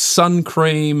is a sun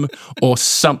cream or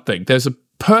something. There's a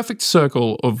perfect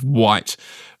circle of white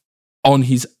on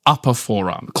his upper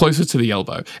forearm, closer to the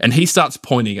elbow, and he starts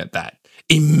pointing at that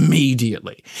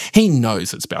immediately. He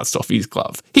knows it's bounced off his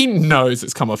glove. He knows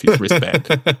it's come off his wristband.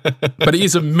 But he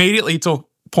is immediately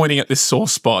pointing at this sore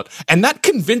spot, and that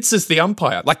convinces the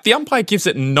umpire. Like, the umpire gives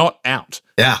it not out.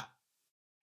 Yeah.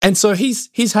 And so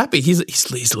he's happy. He's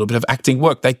a little bit of acting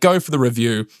work. They go for the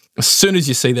review. As soon as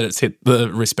you see that it's hit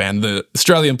the wristband, the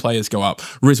Australian players go up.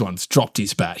 Rizwan's dropped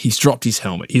his bat. He's dropped his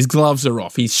helmet. His gloves are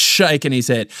off. He's shaking his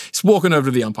head. He's walking over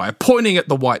to the umpire, pointing at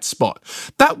the white spot.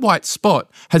 That white spot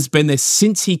has been there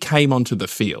since he came onto the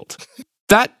field.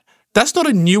 That's not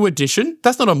a new addition.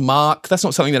 That's not a mark. That's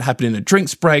not something that happened in a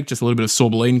drinks break, just a little bit of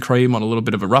sorbeline cream on a little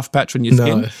bit of a rough patch on your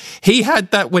skin. He had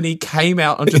that when he came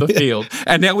out onto the field,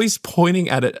 and now he's pointing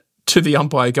at it to the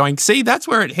umpire going, see, that's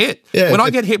where it hit. Yeah, when I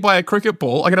get hit by a cricket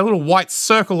ball, I get a little white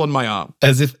circle on my arm.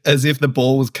 As if the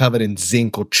ball was covered in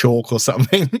zinc or chalk or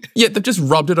something. Yeah, they've just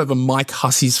rubbed it over Mike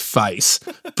Hussey's face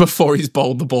before he's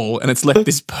bowled the ball, and it's left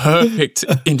this perfect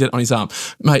indent on his arm.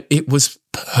 Mate, it was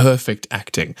perfect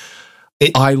acting.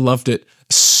 I loved it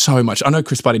so much. I know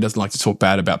Chris Buddy doesn't like to talk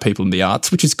bad about people in the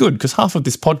arts, which is good because half of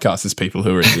this podcast is people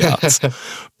who are in the arts.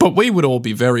 But we would all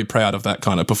be very proud of that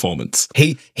kind of performance.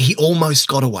 He almost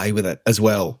got away with it as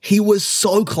well. He was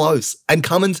so close. And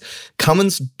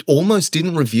Cummins almost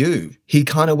didn't review. He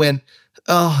kind of went,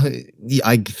 oh, yeah,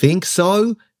 I think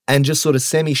so, and just sort of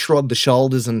semi-shrugged the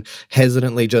shoulders and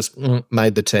hesitantly just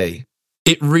made the tee.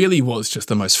 It really was just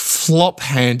the most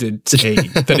flop-handed tee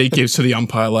that he gives to the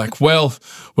umpire. Like, well,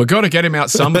 we've got to get him out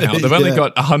somehow. They've only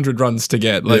got 100 runs to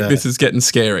get. Like, this is getting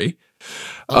scary.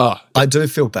 I do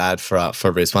feel bad for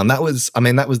Rizwan.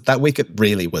 That wicket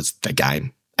really was the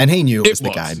game, and he knew it was the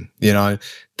game. You know,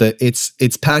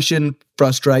 it's passion,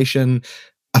 frustration,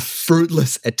 a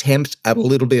fruitless attempt at a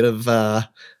little bit of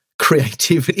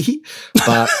creativity,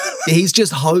 but he's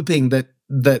just hoping that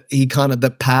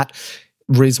Pat,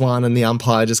 Rizwan and the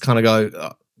umpire just kind of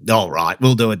go, all right,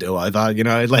 we'll do a do-over, you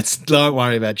know, don't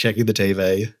worry about checking the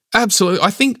TV. Absolutely.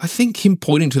 I think him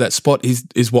pointing to that spot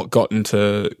is what got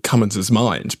into Cummins'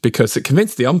 mind, because it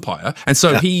convinced the umpire. And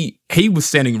so he he was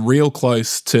standing real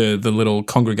close to the little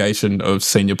congregation of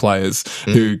senior players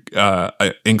who are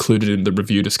included in the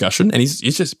review discussion, and he's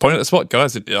just pointing at the spot,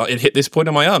 guys. It hit this point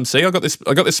on my arm. See, I got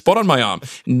this spot on my arm,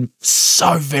 and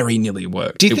so very nearly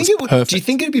worked. Do you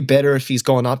think it'd be better if he's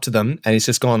gone up to them and he's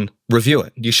just gone, review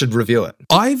it? You should review it.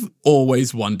 I've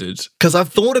always wondered, because I've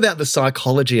thought about the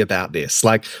psychology about this.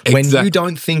 Like when you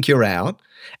don't think you're out,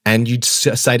 and you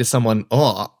say to someone,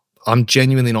 "Oh, I'm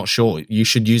genuinely not sure. You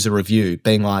should use a review,"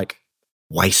 being like,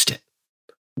 waste it.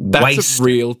 That's a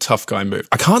real tough guy move.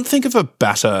 I can't think of a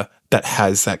batter that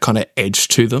has that kind of edge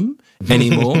to them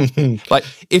anymore. Like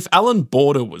if Alan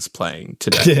Border was playing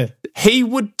today, he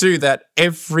would do that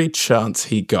every chance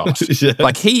he got.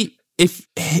 Like if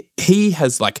he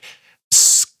has like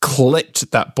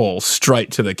clipped that ball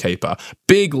straight to the keeper,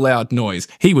 big loud noise,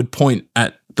 he would point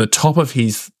at the top of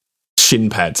his shin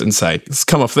pads and say, "Let's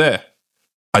come off there.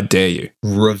 I dare you.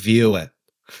 Review it.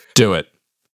 Do it.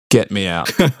 Get me out.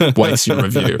 Waste your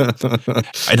review."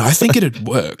 And I think it'd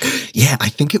work. Yeah, I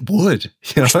think it would.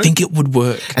 I think it would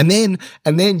work. And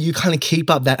then you kind of keep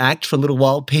up that act for a little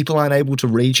while. People aren't able to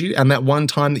read you. And that one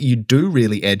time that you do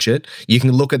really edge it, you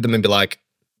can look at them and be like,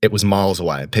 it was miles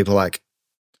away. People are like,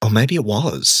 oh, maybe it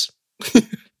was.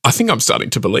 I think I'm starting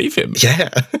to believe him. Yeah.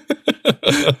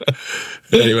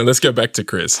 Anyway, let's go back to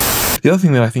Chris. The other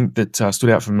thing that I think that stood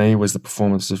out for me was the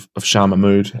performance of Shah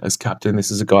Mahmood as captain.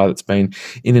 This is a guy that's been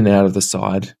in and out of the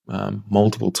side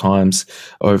multiple times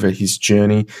over his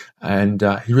journey, and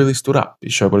he really stood up. He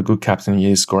showed what a good captain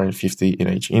he is, scoring 50 in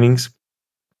each innings.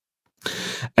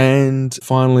 And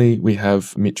finally, we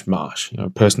have Mitch Marsh, a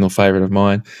personal favourite of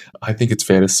mine. I think it's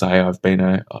fair to say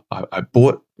I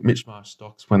bought Mitch Marsh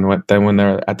stocks when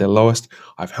they're at their lowest.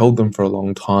 I've held them for a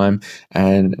long time,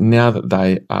 and now that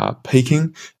they are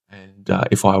peaking, and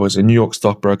if I was a New York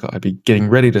stockbroker, I'd be getting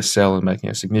ready to sell and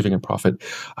making a significant profit.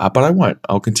 But I won't.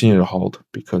 I'll continue to hold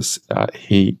because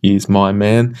he is my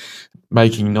man.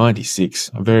 Making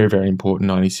 96, a very, very important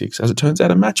 96, as it turns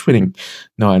out, a match-winning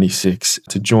 96,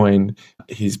 to join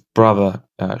his brother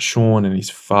Sean and his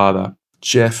father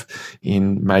Jeff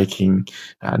in making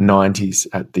 90s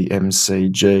at the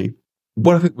MCG.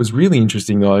 What I think was really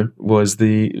interesting, though, was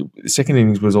the second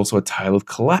innings was also a tale of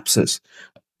collapses.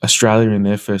 Australia in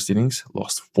their first innings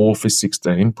lost 4 for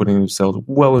 16, putting themselves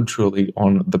well and truly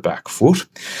on the back foot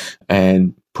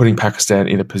and putting Pakistan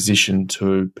in a position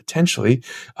to potentially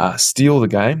steal the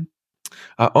game,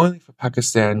 only for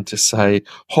Pakistan to say,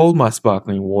 hold my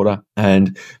sparkling water,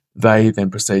 and they then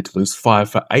proceed to lose 5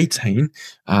 for 18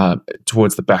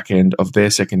 towards the back end of their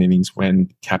second innings when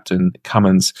Captain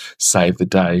Cummins saved the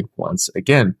day once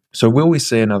again. So will we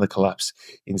see another collapse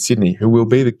in Sydney? Who will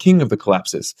be the king of the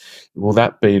collapses? Will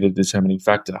that be the determining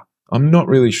factor? I'm not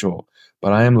really sure,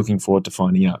 but I am looking forward to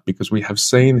finding out, because we have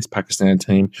seen this Pakistan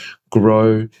team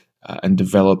grow and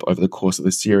develop over the course of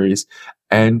the series.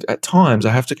 And at times,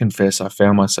 I have to confess, I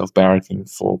found myself barracking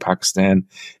for Pakistan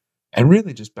and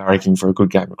really just barracking for a good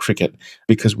game of cricket,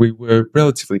 because we were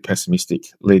relatively pessimistic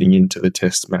leading into the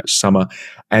Test match summer.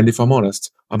 And if I'm honest,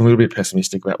 I'm a little bit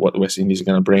pessimistic about what the West Indies are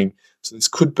going to bring. So this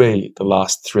could be the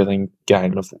last thrilling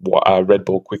game of red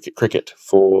ball cricket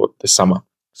for the summer.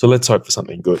 So let's hope for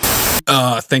something good.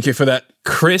 Thank you for that,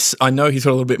 Chris. I know he's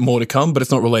got a little bit more to come, but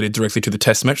it's not related directly to the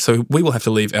Test match, so we will have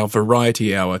to leave our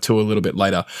variety hour to a little bit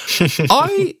later.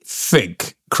 I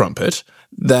think, Crumpet,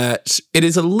 that it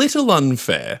is a little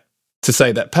unfair to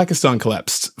say that Pakistan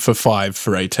collapsed for 5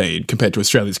 for 18 compared to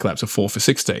Australia's collapse of 4 for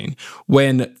 16,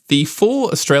 when the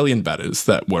 4 Australian batters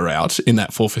that were out in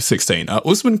that 4 for 16 are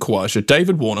Usman Khawaja,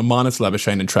 David Warner, Marnus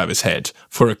Labuschagne and Travis Head.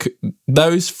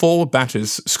 Those 4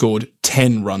 batters scored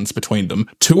 10 runs between them,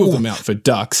 2 of them out for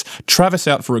ducks, Travis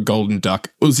out for a golden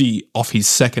duck, Uzi off his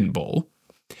second ball.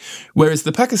 Whereas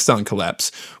the Pakistan collapse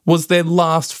was their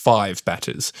last 5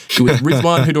 batters. It was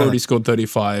Rizwan, who'd already scored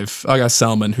 35, Agha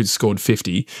Salman, who'd scored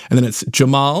 50, and then it's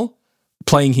Jamal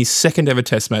playing his second ever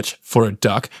Test match for a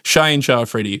duck, Shaheen Shah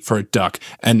Afridi for a duck,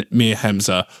 and Mir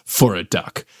Hamza for a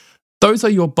duck. Those are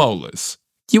your bowlers.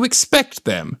 You expect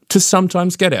them to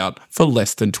sometimes get out for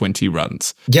less than 20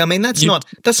 runs. Yeah, I mean, that's not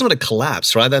a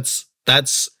collapse, right?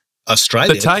 That's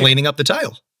Australia cleaning up the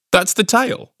tail. That's the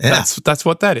tail. Yeah. That's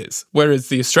what that is. Whereas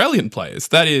the Australian players,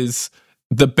 that is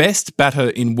the best batter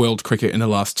in world cricket in the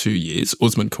last 2 years,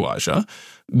 Usman Khawaja,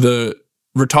 the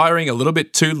retiring a little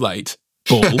bit too late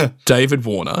ball, David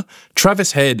Warner.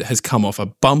 Travis Head has come off a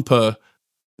bumper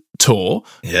tour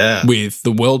with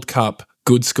the World Cup,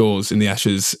 good scores in the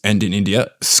Ashes and in India,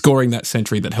 scoring that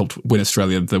century that helped win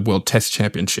Australia the World Test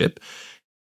Championship.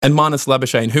 And Marnus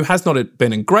Labuschagne, who has not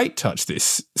been in great touch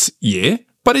this year,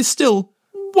 but is still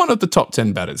one of the top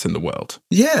 10 batters in the world.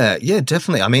 Yeah,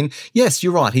 definitely. I mean, yes,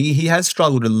 you're right. He has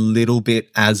struggled a little bit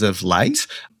as of late,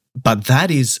 but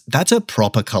that's a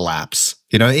proper collapse.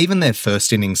 You know, even their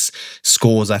first innings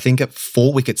scores, I think at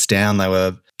 4 wickets down, they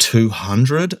were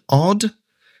 200 odd.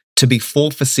 To be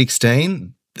 4 for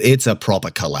 16, it's a proper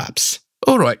collapse.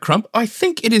 All right, Crump, I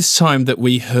think it is time that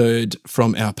we heard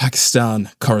from our Pakistan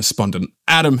correspondent,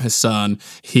 Adam Hassan.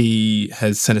 He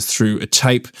has sent us through a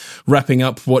tape wrapping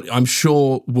up what I'm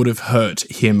sure would have hurt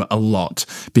him a lot,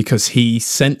 because he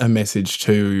sent a message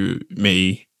to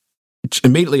me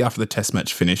immediately after the test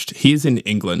match finished. He's in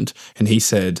England, and he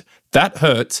said, "That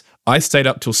hurt. I stayed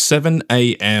up till 7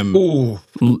 a.m.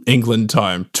 England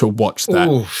time to watch that."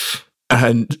 Oof.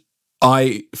 And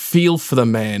I feel for the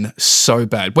man so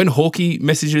bad. When Hawkeye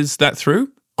messages that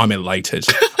through, I'm elated.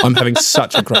 I'm having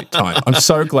such a great time. I'm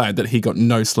so glad that he got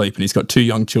no sleep and he's got 2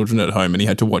 young children at home and he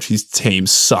had to watch his team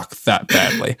suck that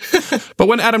badly. But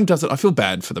when Adam does it, I feel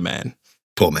bad for the man.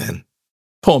 Poor man.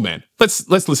 Poor man. Let's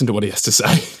listen to what he has to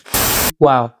say.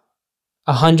 Wow.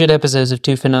 100 episodes of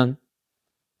Two for None.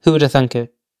 Who would have thunk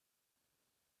it?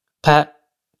 Pat,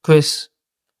 Chris,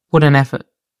 what an effort.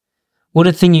 What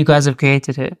a thing you guys have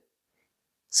created here.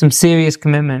 Some serious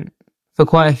commitment for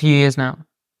quite a few years now.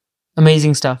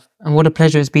 Amazing stuff, and what a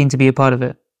pleasure it's been to be a part of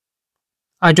it.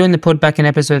 I joined the pod back in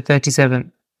episode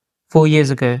 37, 4 years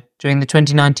ago, during the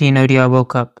 2019 ODI World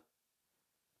Cup.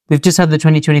 We've just had the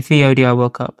 2023 ODI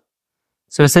World Cup,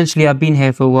 so essentially I've been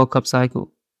here for a World Cup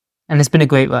cycle, and it's been a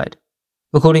great ride.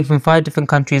 Recording from 5 different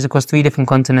countries across 3 different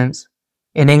continents,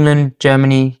 in England,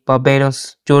 Germany,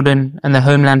 Barbados, Jordan, and their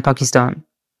homeland Pakistan.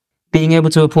 Being able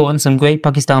to report on some great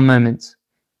Pakistan moments,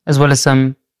 as well as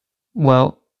some,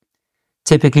 well,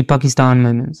 typically Pakistan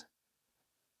moments.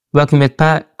 Working with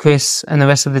Pat, Chris, and the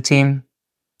rest of the team,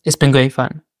 it's been great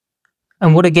fun.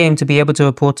 And what a game to be able to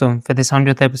report on for this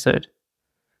 100th episode.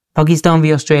 Pakistan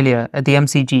v Australia at the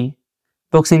MCG,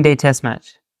 Boxing Day Test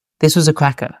match. This was a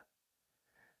cracker.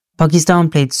 Pakistan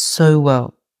played so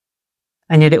well,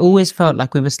 and yet it always felt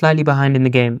like we were slightly behind in the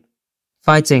game.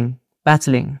 Fighting,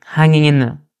 battling, hanging in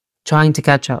there, trying to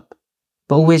catch up,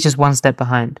 but always just one step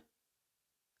behind.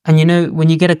 And you know, when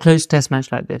you get a close test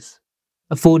match like this,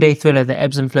 a 4-day thriller that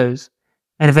ebbs and flows,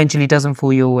 and eventually doesn't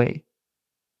fall your way,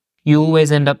 you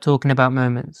always end up talking about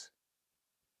moments.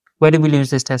 Where did we lose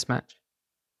this test match?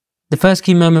 The first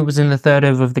key moment was in the 3rd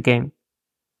over of the game.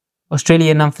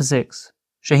 Australia none for 6,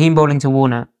 Shaheen bowling to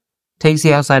Warner, takes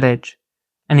the outside edge,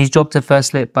 and he's dropped a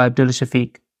first slip by Abdullah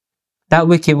Shafiq. That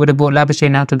wicket would have brought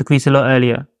Labuschagne out of the crease a lot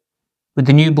earlier, with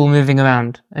the new ball moving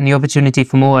around and the opportunity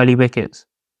for more early wickets.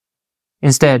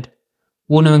 Instead,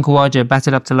 Warner and Khawaja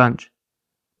batted up to lunch,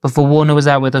 before Warner was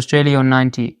out with Australia on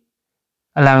 90,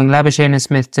 allowing Labuschagne and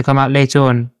Smith to come out later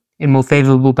on in more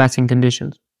favourable batting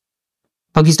conditions.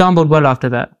 Pakistan bowled well after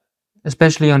that,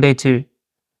 especially on day 2,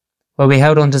 where we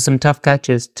held on to some tough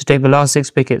catches to take the last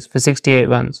 6 wickets for 68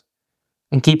 runs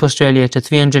and keep Australia to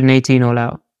 318 all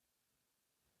out.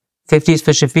 50s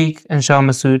for Shafiq and Shah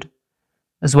Masood,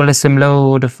 as well as some lower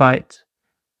order fight,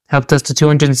 helped us to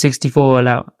 264 all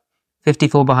out,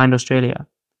 54 behind Australia.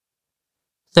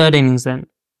 3rd innings then,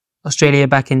 Australia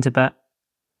back into bat.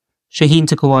 Shaheen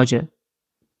to Khawaja.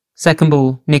 2nd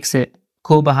ball, nicks it,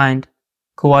 caught behind,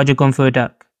 Khawaja gone for a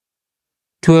duck.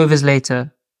 2 overs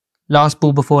later, last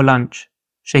ball before lunch,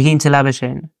 Shaheen to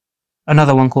Labuschagne.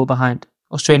 Another one caught behind,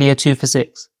 Australia 2 for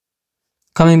 6.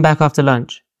 Coming back after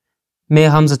lunch,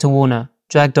 Mir Hamza to Warner,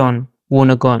 dragged on,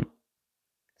 Warner gone.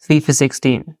 3 for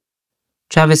 16.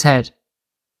 Travis Head,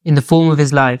 in the form of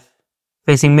his life,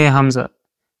 facing Mir Hamza,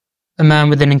 a man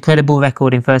with an incredible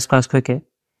record in first-class cricket,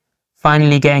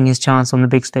 finally getting his chance on the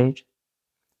big stage.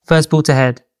 First ball to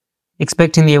Head,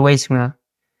 expecting the away swinger,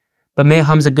 but Mir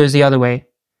Hamza goes the other way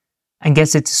and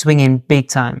gets it to swing in big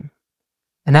time.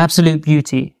 An absolute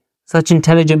beauty, such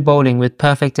intelligent bowling with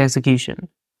perfect execution.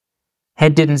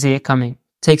 Head didn't see it coming,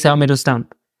 takes out middle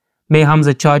stump. Mir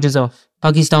Hamza charges off,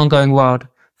 Pakistan going wild,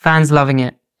 fans loving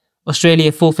it.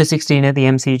 Australia 4 for 16 at the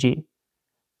MCG.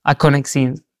 Iconic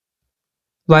scenes.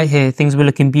 Right here, things were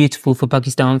looking beautiful for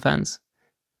Pakistan fans.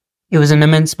 It was an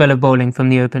immense spell of bowling from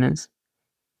the openers.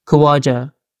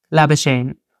 Khawaja,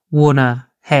 Labuschagne, Warner,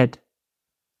 Head,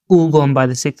 all gone by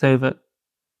the 6th over.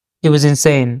 It was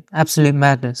insane, absolute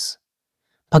madness.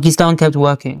 Pakistan kept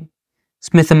working,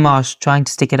 Smith and Marsh trying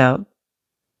to stick it out.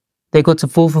 They got to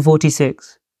 4 for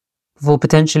 46, before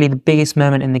potentially the biggest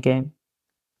moment in the game.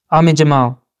 Ahmed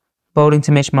Jamal, bowling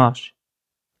to Mitch Marsh.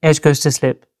 Edge goes to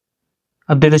slip.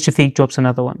 Abdullah Shafiq drops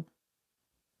another one.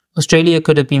 Australia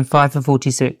could have been 5 for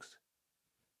 46.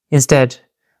 Instead,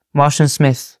 Marsh and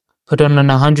Smith put on an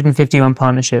 150-run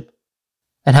partnership.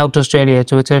 and helped Australia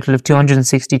to a total of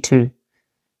 262.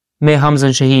 Mir Hamza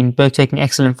and Shaheen both taking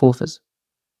excellent fourthers.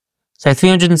 So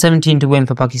 317 to win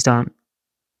for Pakistan.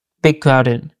 Big crowd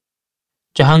in.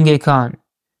 Jahangir Khan,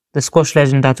 the squash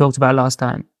legend I talked about last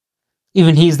time,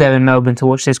 even he's there in Melbourne to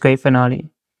watch this great finale.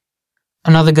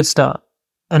 Another good start.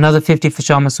 Another 50 for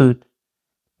Shah Masood.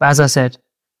 But as I said,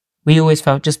 we always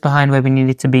felt just behind where we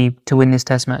needed to be to win this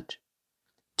test match.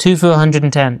 2 for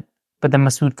 110, but then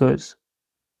Masood goes.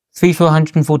 3 for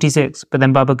 146, but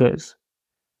then Baba goes.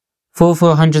 4 for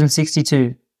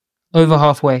 162, over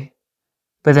halfway,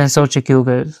 but then Solchakil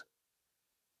goes.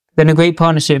 Then a great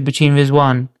partnership between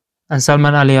Rizwan and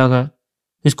Salman Ali Agha,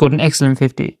 who scored an excellent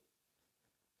 50.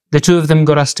 The two of them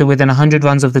got us to within 100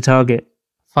 runs of the target,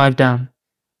 5 down,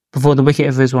 before the wicket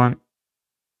of Rizwan.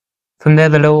 From there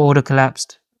the lower order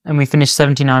collapsed, and we finished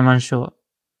 79 runs short.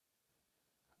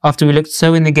 After we looked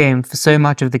so in the game for so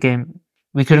much of the game,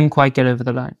 we couldn't quite get over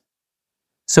the line.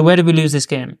 So where did we lose this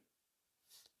game?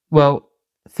 Well,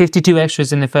 52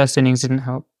 extras in the first innings didn't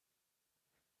help.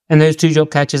 And those 2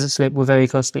 drop catches at slip were very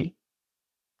costly.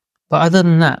 But other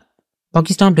than that,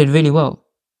 Pakistan played really well.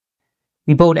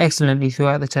 We bowled excellently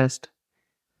throughout the test.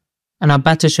 And our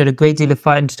batters showed a great deal of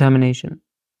fight and determination.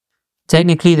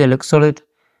 Technically they looked solid,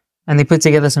 and they put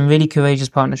together some really courageous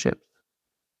partnerships.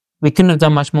 We couldn't have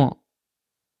done much more.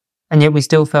 And yet we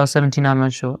still fell 79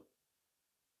 runs short.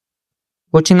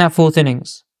 Watching that 4th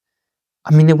innings,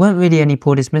 there weren't really any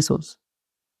poor dismissals.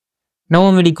 No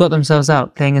one really got themselves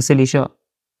out playing a silly shot.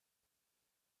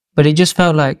 But it just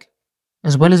felt like,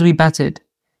 as well as we batted,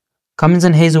 Cummins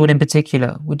and Hazelwood in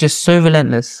particular were just so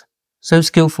relentless, so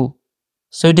skillful,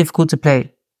 so difficult to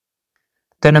play,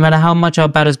 that no matter how much our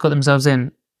batters got themselves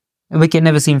in, a wicket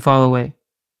never seemed far away.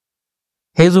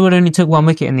 Hazelwood only took 1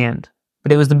 wicket in the end,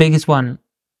 but it was the biggest one,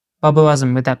 Babar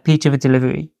Azam with that peach of a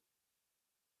delivery.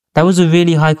 That was a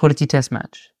really high quality test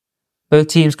match. Both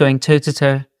teams going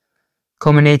toe-to-toe,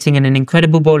 culminating in an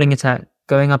incredible bowling attack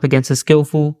going up against a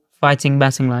skillful, fighting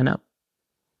batting lineup.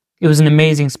 It was an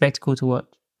amazing spectacle to watch.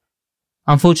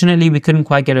 Unfortunately, we couldn't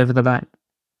quite get over the line.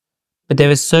 But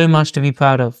there is so much to be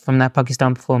proud of from that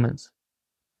Pakistan performance.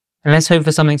 And let's hope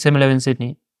for something similar in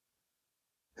Sydney.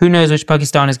 Who knows which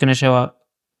Pakistan is going to show up,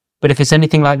 but if it's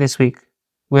anything like this week,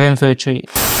 we're in for a treat.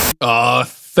 Oh,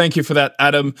 thank you for that,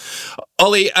 Adam.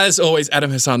 Ollie, as always,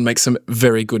 Adam Hassan makes some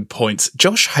very good points.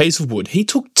 Josh Hazelwood, he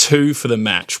took 2 for the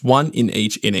match, 1 in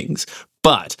each innings,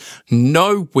 but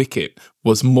no wicket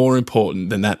was more important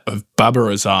than that of Babar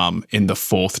Azam in the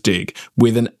 4th dig,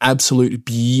 with an absolute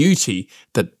beauty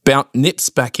that nips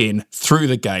back in through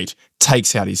the gate,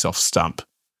 takes out his off stump.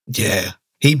 Yeah,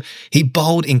 he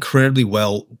bowled incredibly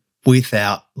well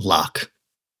without luck.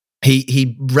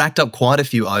 He racked up quite a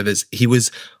few overs. He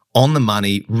was on the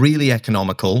money, really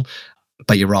economical.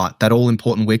 But you're right, that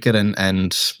all-important wicket and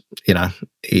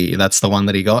that's the one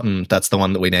that he got, and that's the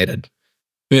one that we needed.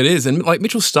 It is. And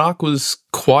Mitchell Starc was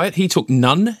quiet. He took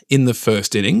none in the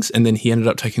first innings, and then he ended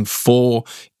up taking 4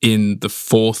 in the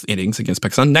 4th innings against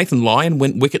Pakistan. Nathan Lyon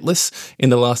went wicketless in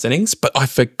the last innings, but I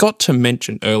forgot to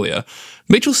mention earlier,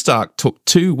 Mitchell Starc took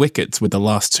 2 wickets with the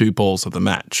last 2 balls of the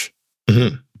match.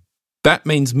 Mm-hmm. That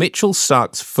means Mitchell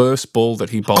Starc's first ball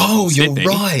that he bowled in Sydney,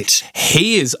 you're right.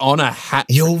 He is on a hat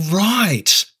trick. You're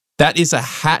right. That is a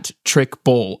hat trick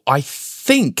ball. I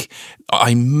think,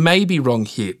 I may be wrong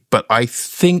here, but I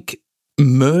think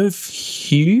Merv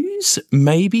Hughes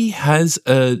maybe has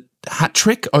a hat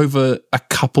trick over a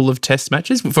couple of test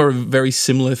matches for a very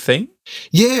similar thing.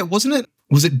 Yeah, wasn't it?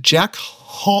 Was it Jack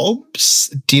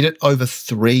Hobbs did it over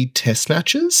 3 test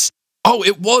matches? Oh,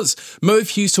 it was. Merv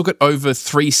Hughes took it over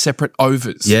 3 separate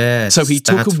overs. Yes, so he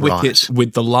took a wicket right.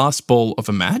 with the last ball of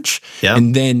a match, Yep.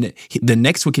 and then the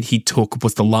next wicket he took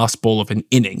was the last ball of an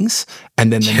innings,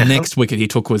 and then the next wicket he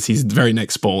took was his very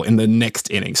next ball in the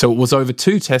next inning. So it was over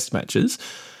 2 test matches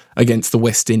against the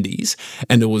West Indies,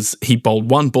 and he bowled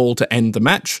 1 ball to end the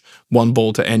match, 1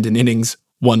 ball to end an innings,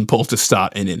 1 ball to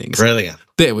start an innings. Brilliant.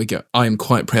 There we go. I am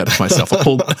quite proud of myself. I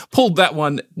pulled that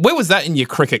one. Where was that in your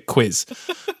cricket quiz?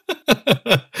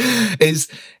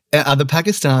 Are the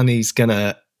Pakistanis going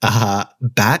to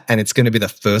bat and it's going to be the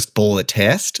first ball of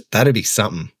test? That'd be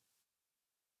something.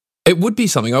 It would be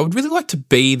something. I would really like to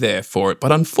be there for it,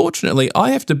 but unfortunately,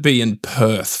 I have to be in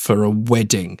Perth for a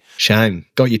wedding. Shame.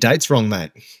 Got your dates wrong,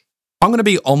 mate. I'm going to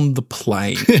be on the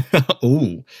plane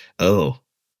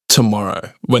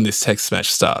tomorrow when this text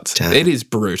match starts. Damn. It is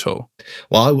brutal.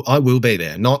 Well, I will be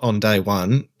there. Not on day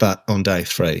 1, but on day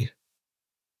 3.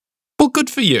 Well, good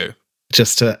for you.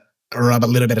 Just to rub a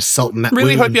little bit of salt in that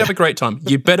Really wound. hope you have a great time.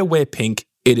 You better wear pink.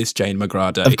 It is Jane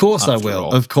McGrath Day. Of course I after will.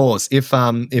 all. Of course. If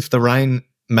the rain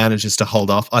manages to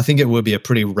hold off, I think it will be a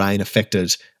pretty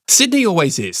rain-affected. Sydney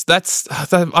always is.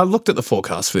 I looked at the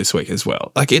forecast for this week as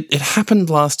well. Like it happened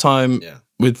last time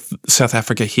with South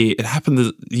Africa here. It happened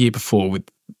the year before with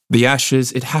the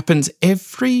Ashes. It happens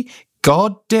every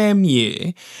goddamn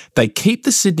year. They keep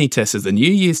the Sydney test as the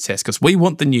New Year's test because we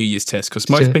want the New Year's test because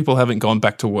most people haven't gone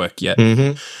back to work yet.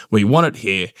 Mm-hmm. We want it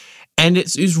here. And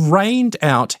it's rained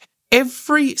out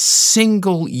every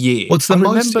single year. Well, it's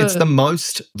the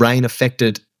most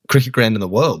rain-affected cricket ground in the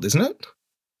world, isn't it?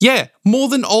 Yeah, more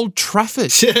than Old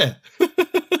Trafford. Yeah.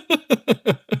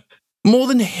 More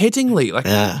than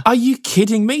Headingley. Are you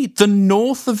kidding me? The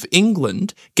north of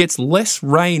England gets less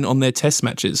rain on their test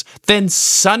matches than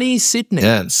sunny Sydney.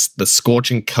 Yeah, it's the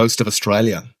scorching coast of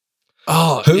Australia.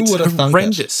 Oh, who would have thunk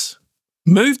horrendous.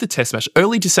 Move the test match.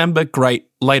 Early December, great.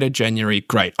 Later January,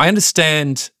 great. I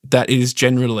understand that it is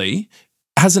generally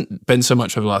hasn't been so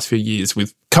much over the last few years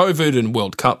with COVID and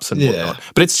World Cups and whatnot,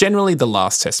 but it's generally the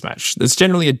last test match. There's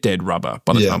generally a dead rubber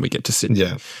by the time we get to Sydney.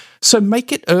 Yeah. So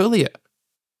make it earlier.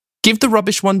 Give the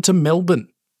rubbish one to Melbourne.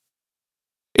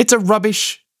 It's a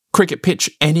rubbish cricket pitch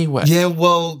anyway. Yeah,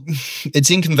 well, it's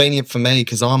inconvenient for me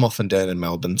because I'm often down in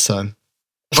Melbourne, so...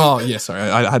 Oh, yeah, sorry.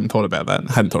 I hadn't thought about that.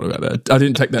 I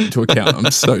didn't take that into account.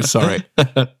 I'm so sorry.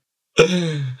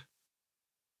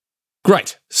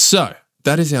 Great. So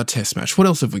that is our test match. What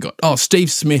else have we got? Oh,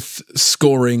 Steve Smith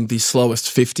scoring the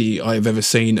slowest 50 I've ever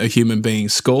seen a human being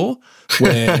score,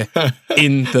 where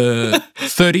in the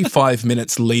 35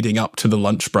 minutes leading up to the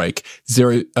lunch break,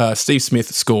 Steve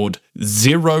Smith scored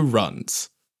 0 runs.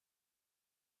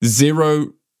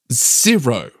 Zero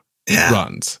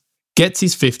runs. Gets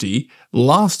his 50,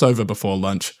 last over before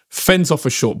lunch, fends off a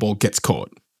short ball, gets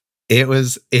caught. It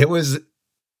was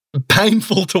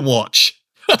painful to watch.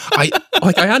 I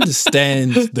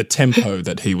understand the tempo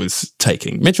that he was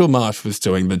taking. Mitchell Marsh was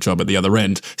doing the job at the other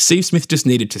end. Steve Smith just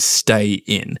needed to stay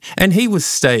in, and he was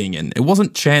staying in. It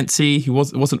wasn't chancy. It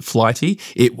wasn't flighty.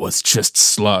 It was just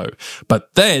slow.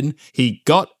 But then he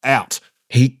got out.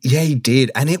 He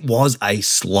did, and it was a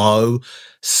slow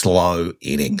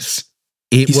innings.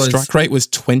 His strike rate was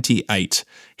 28.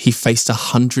 He faced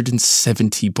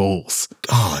 170 balls.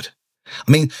 God.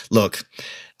 I mean, look,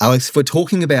 Alex, if we're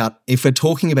talking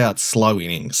about slow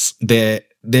innings, there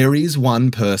is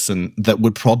one person that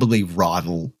would probably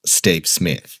rival Steve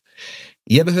Smith.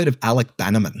 You ever heard of Alec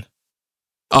Bannerman?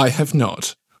 I have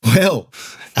not. Well,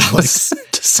 Alex,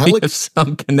 does he have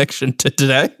some connection to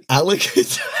today? Alec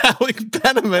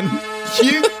Bannerman,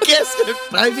 you guessed it,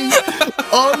 baby,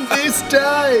 on this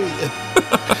day.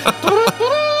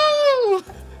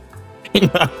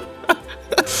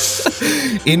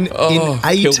 In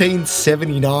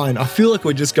 1879, I feel like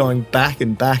we're just going back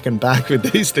and back and back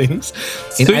with these things.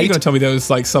 So you're going to tell me there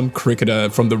was like some cricketer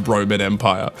from the Roman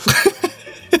Empire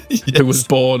who was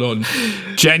born on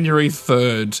January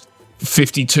 3rd,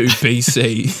 52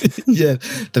 BC. Yeah,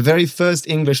 the very first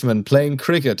Englishman playing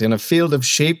cricket in a field of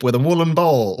sheep with a woolen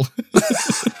ball.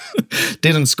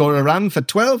 Didn't score a run for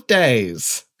 12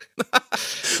 days.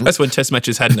 That's when test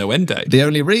matches had no end date. The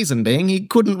only reason being he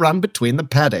couldn't run between the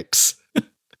paddocks.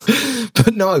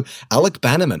 But no, Alec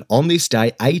Bannerman on this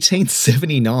day,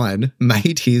 1879,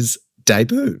 made his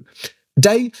debut.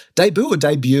 Debut or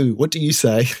debut? What do you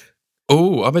say?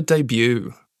 Oh, I'm a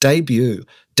debut. Debut.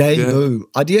 Yeah.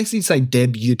 I'd actually say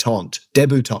debutante.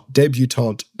 Debutante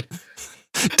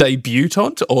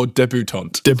or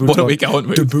debutante? What are we going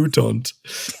with? Debutante.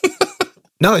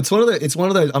 No, it's one of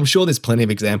those. I'm sure there's plenty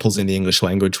of examples in the English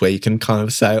language where you can kind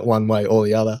of say it one way or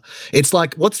the other. It's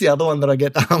like, what's the other one that I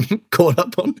get caught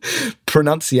up on?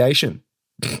 Pronunciation.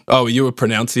 Oh, are you a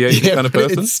pronunciation kind of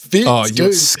person? It fits, oh, you're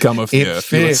dude. scum of the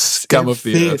earth. You're scum of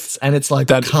the earth. And it's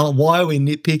like, why are we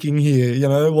nitpicking here? You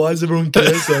know, why does everyone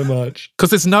care so much?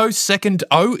 Because there's no second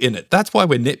O in it. That's why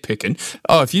we're nitpicking.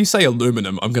 Oh, if you say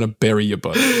aluminum, I'm going to bury your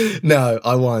boat. No,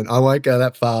 I won't. I won't go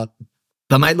that far.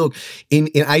 But mate, look, in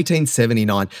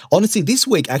 1879, honestly, this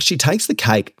week actually takes the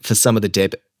cake for some of the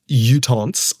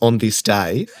debutants on this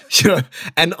day. You know,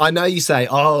 and I know you say,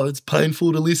 oh, it's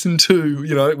painful to listen to,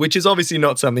 you know, which is obviously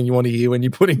not something you want to hear when you're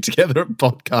putting together a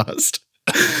podcast.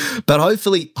 But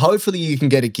hopefully you can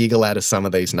get a giggle out of some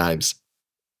of these names.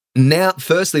 Now,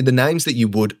 firstly, the names that you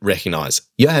would recognise.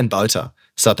 Johan Botha,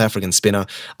 South African spinner.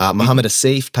 Mohammad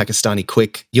Asif, Pakistani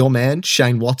quick. Your man,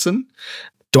 Shane Watson.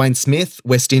 Dwayne Smith,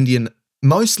 West Indian,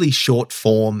 mostly short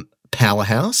form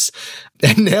powerhouse.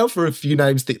 And now for a few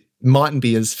names that mightn't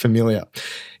be as familiar.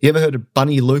 You ever heard of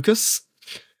Bunny Lucas?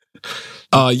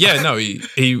 Yeah, no,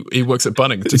 he works at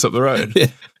Bunnings just up the road. Yeah.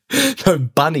 No,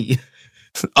 Bunny.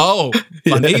 Oh,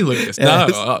 Bunny Lucas.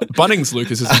 No, Bunnings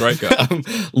Lucas is a great guy.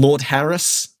 Lord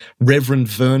Harris, Reverend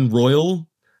Vern Royal,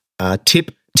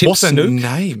 Tip What's Snook. a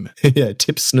name? Yeah,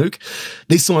 Tip Snook.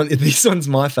 This one's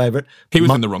my favourite. He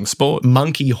was in the wrong sport.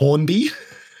 Monkey Hornby.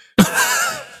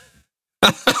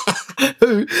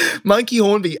 Who? Monkey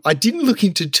Hornby. I didn't look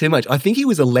into too much. I think he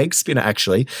was a leg spinner,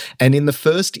 actually. And in the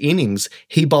first innings,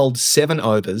 he bowled 7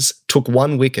 overs, took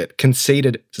 1 wicket,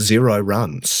 conceded 0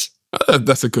 runs.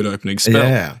 That's a good opening spell.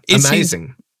 Yeah, Is amazing.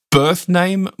 his birth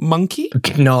name Monkey?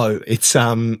 No, it's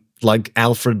like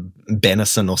Alfred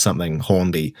Benison or something,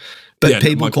 Hornby. But Yeah,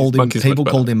 people Monkey's- called him Monkey's much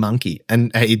better. Monkey,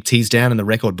 and he's down in the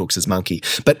record books as Monkey.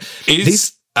 But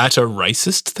Is that a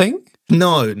racist thing?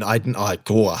 no, I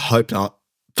hope not.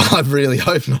 I really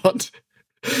hope not.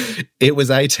 It was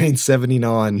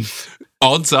 1879.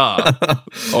 Odds are.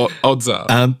 Odds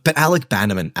are. But Alec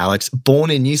Bannerman, Alex,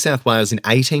 born in New South Wales in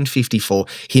 1854,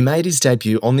 he made his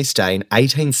debut on this day in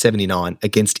 1879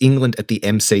 against England at the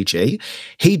MCG.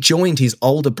 He joined his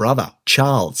older brother,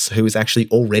 Charles, who was actually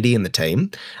already in the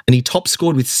team, and he top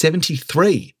scored with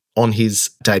 73 on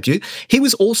his debut. He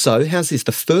was also, how's this,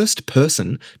 the first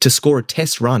person to score a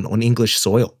test run on English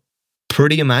soil.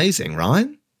 Pretty amazing, right?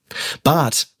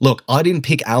 But look, I didn't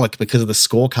pick Alec because of the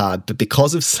scorecard, but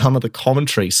because of some of the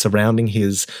commentary surrounding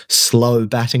his slow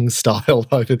batting style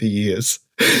over the years.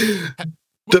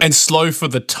 And slow for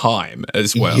the time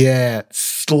as well. Yeah,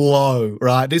 slow,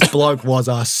 right? This bloke was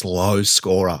a slow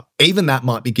scorer. Even that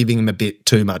might be giving him a bit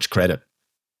too much credit.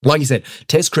 Like you said,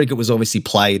 Test cricket was obviously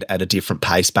played at a different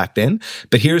pace back then,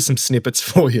 but here are some snippets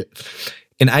for you.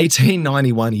 In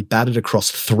 1891, he batted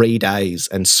across 3 days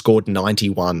and scored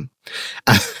 91.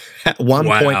 At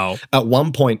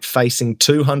one point, facing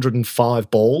 205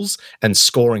 balls and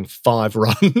scoring 5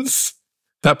 runs.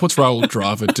 That puts Rahul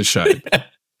Dravid to shame.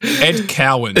 Ed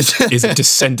Cowan is a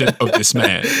descendant of this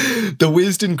man. The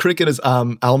Wisden Cricketers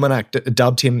Almanac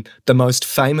dubbed him the most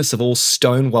famous of all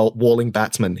stonewalling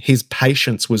batsmen. His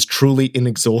patience was truly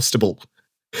inexhaustible.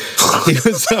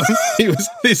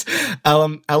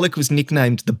 Alec was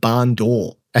nicknamed the Barn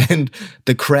Door, and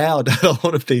the crowd at a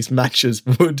lot of these matches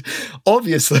would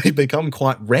obviously become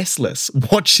quite restless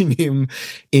watching him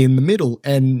in the middle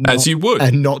and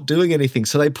not doing anything.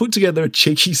 So they put together a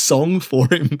cheeky song for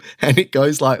him, and it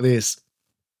goes like this.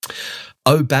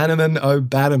 Oh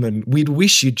Bannerman, we'd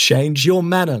wish you'd change your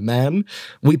manner, man.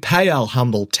 We pay our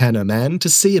humble tanner, man, to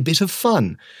see a bit of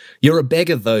fun. You're a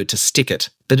beggar, though, to stick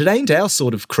it, but it ain't our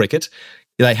sort of cricket.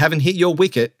 They haven't hit your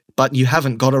wicket, but you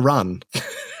haven't got a run.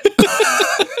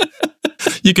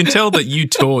 You can tell that you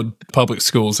toured public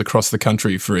schools across the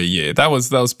country for a year. That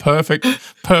was perfect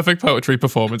poetry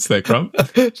performance there, Crump.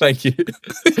 Thank you.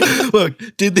 Look,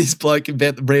 did this bloke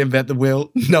reinvent the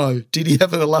wheel? No. Did he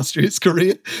have an illustrious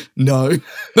career? No.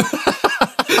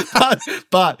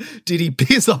 but did he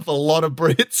piss off a lot of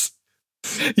Brits?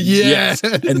 Yes.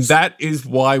 And that is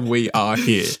why we are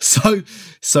here. So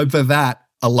for that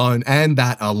alone and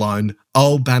that alone,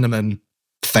 old Bannerman,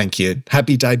 thank you.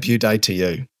 Happy debut day to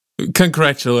you.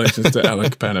 Congratulations to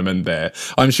Alec Bannerman there.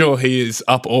 I'm sure he is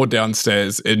up or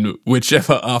downstairs in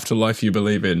whichever afterlife you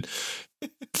believe in,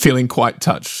 feeling quite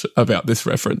touched about this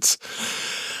reference.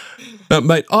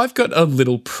 Mate, I've got a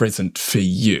little present for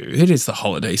you. It is the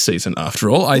holiday season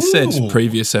after all. I said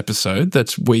previous episode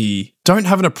that we don't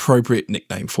have an appropriate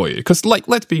nickname for you because,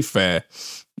 let's be fair,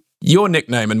 your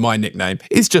nickname and my nickname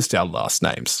is just our last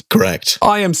names. Correct.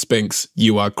 I am Spinks,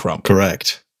 you are Crump.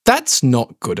 Correct. That's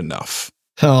not good enough.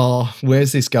 Oh,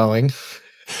 where's this going?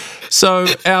 So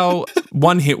our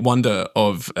one-hit wonder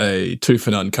of a Two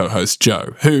for None co-host,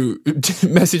 Joe, who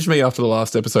messaged me after the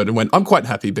last episode and went, I'm quite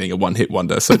happy being a one-hit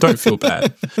wonder, so don't feel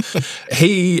bad.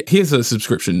 He has a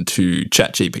subscription to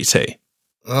ChatGPT,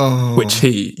 which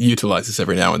he utilizes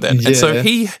every now and then. Yeah. And so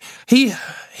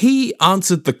he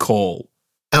answered the call.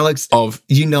 Alex,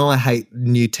 you know I hate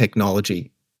new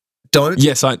technology.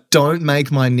 Don't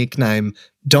make my nickname.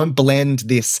 Don't blend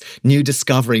this new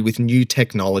discovery with new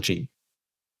technology.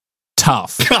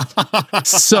 Tough.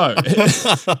 So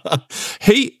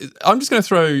I'm just going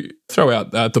to throw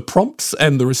out the prompts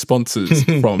and the responses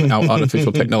from our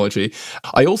artificial technology.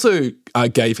 I also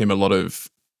gave him a lot of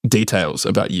details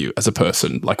about you as a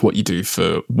person, like what you do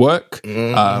for work,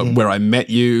 where I met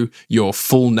you, your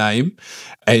full name,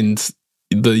 and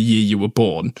the year you were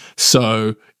born.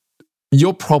 So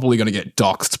you're probably going to get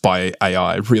doxxed by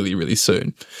AI really, really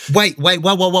soon. Wait,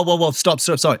 whoa, stop,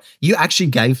 sorry. You actually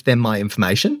gave them my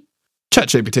information?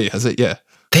 ChatGPT has it, yeah.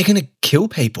 They're going to kill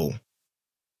people.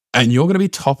 And you're going to be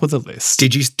top of the list.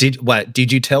 Did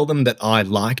you tell them that I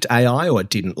liked AI or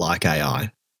didn't like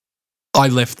AI? I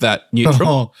left that neutral.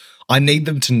 Oh, I need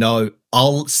them to know.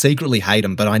 I'll secretly hate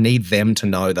them, but I need them to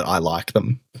know that I like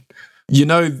them. You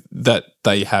know that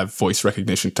they have voice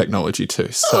recognition technology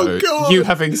too. So you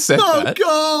having said that,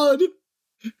 God.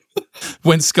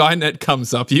 when Skynet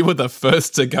comes up, you were the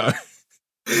first to go.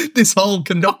 This hole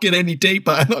cannot get any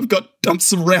deeper, and I'm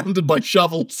surrounded by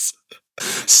shovels.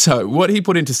 So what he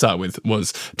put in to start with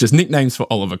was just nicknames for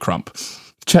Oliver Crump.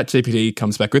 ChatGPT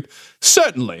comes back with,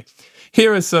 certainly.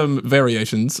 Here are some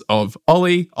variations of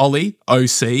Ollie,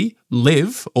 OC,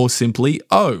 Liv, or simply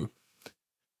O.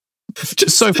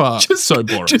 So far, so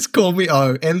boring. Just call me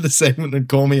O. End the segment and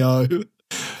call me O.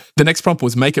 The next prompt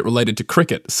was make it related to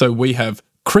cricket. So we have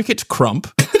Cricket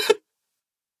Crump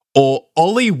or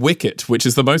Ollie Wicket, which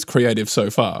is the most creative so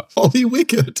far. Ollie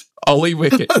Wicket. Ollie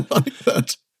Wicket. I like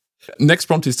that. Next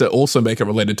prompt is to also make it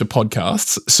related to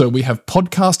podcasts. So we have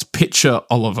Podcast Pitcher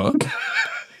Oliver.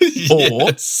 Yes.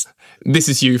 Or this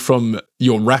is you from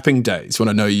your rapping days when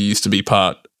I know you used to be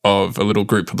part of a little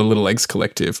group, the Little Eggs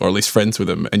Collective, or at least friends with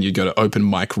them, and you'd go to open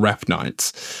mic rap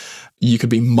nights. You could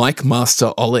be Mike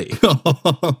Master Ollie.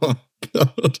 Oh,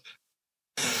 God.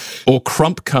 Or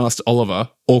Crumpcast Oliver,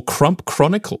 or Crump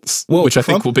Chronicles, which I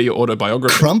think will be your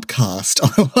autobiography. Crumpcast.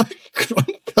 I like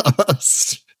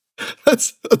Crumpcast.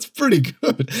 That's pretty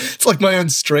good. It's like my own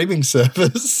streaming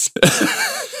service.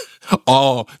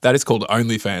 Oh, that is called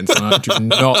OnlyFans, and I do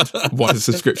not want a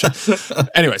subscription.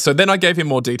 Anyway, so then I gave him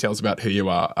more details about who you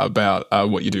are, about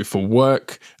what you do for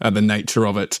work, the nature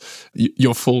of it,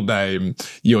 your full name,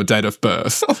 your date of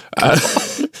birth.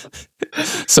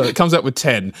 So it comes out with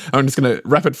 10. I'm just going to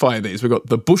rapid fire these. We've got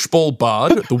the Bushball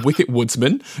Bard, the Wicket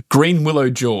Woodsman, Green Willow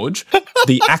George,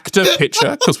 the Actor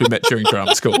Pitcher, because we met during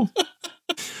drama school.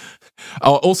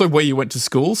 Also, where you went to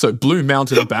school, so Blue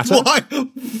Mountain Batter.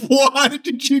 Why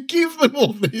did you give them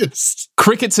all this?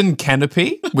 Crickets and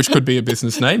Canopy, which could be a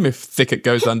business name if Thicket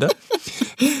goes under.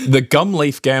 The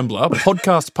Gumleaf Gambler,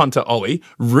 Podcast Punter Ollie,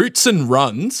 Roots and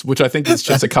Runs, which I think is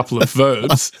just a couple of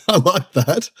verbs. I like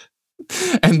that.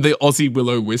 And the Aussie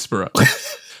Willow Whisperer.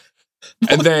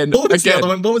 And then, what was again, the other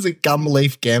one? What was it?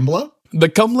 Gumleaf Gambler? The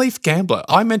Gumleaf Gambler.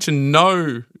 I mentioned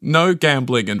no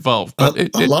gambling involved, but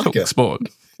it like took it. sport.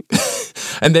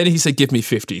 And then he said, give me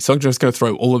 50. So I'm just going to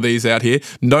throw all of these out here.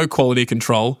 No quality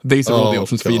control. These are all the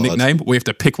options for your nickname. We have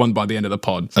to pick one by the end of the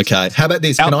pod. Okay. How about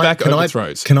this?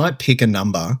 Overthrows. Can I pick a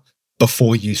number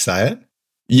before you say it?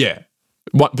 Yeah.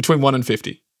 Between 1 and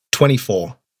 50.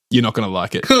 24. You're not going to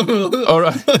like it. All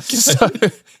right. Okay. So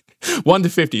 1 to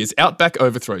 50 is Outback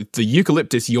Overthrow, the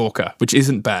Eucalyptus Yorker, which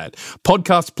isn't bad.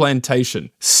 Podcast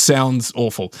Plantation, sounds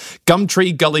awful.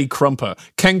 Gumtree Gully Crumper,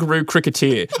 Kangaroo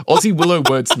Cricketeer, Aussie Willow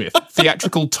Wordsmith,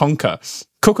 Theatrical Tonka,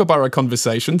 Kookaburra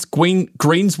Conversations,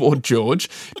 Greensward George,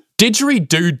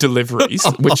 Didgeridoo Deliveries,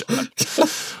 which...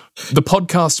 The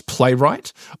Podcast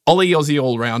Playwright, Ollie Aussie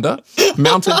All-Rounder,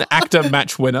 Mountain Actor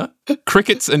Match Winner,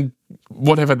 Crickets and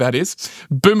whatever that is,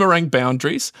 Boomerang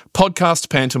Boundaries, Podcast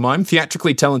Pantomime,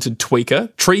 Theatrically Talented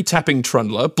Tweaker, Tree Tapping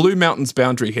Trundler, Blue Mountains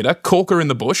Boundary Hitter, Corker in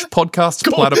the Bush, Podcast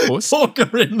Platypus,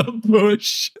 Corker in the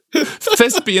Bush,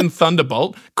 Thespian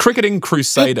Thunderbolt, Cricketing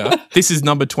Crusader, this is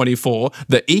number 24,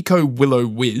 the Eco Willow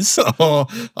Whiz.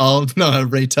 Oh no,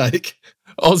 retake.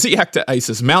 Aussie Actor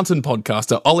Aces, Mountain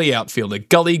Podcaster, Ollie Outfielder,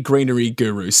 Gully Greenery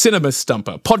Guru, Cinema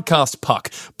Stumper, Podcast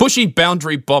Puck, Bushy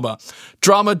Boundary Bobber,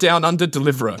 Drama Down Under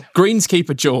Deliverer,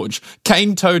 Greenskeeper George,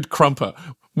 Cane Toad Crumper,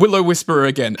 Willow Whisperer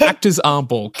again, Actors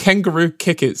Armball, Kangaroo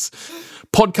Kickers,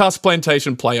 Podcast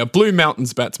Plantation Player, Blue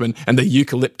Mountains Batsman, and the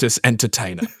Eucalyptus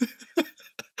Entertainer.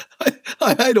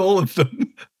 I hate all of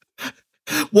them.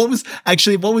 What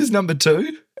was number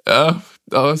 2?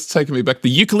 It's taking me back. The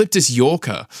Eucalyptus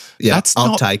Yorker. Yeah, that's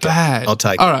I'll not take bad. it. I'll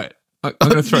take it. All right. I'm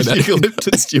going to throw that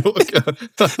Eucalyptus Yorker.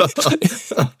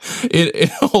 in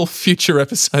all future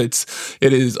episodes,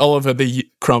 it is Oliver the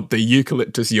Crump, the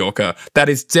Eucalyptus Yorker. That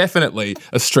is definitely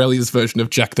Australia's version of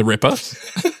Jack the Ripper.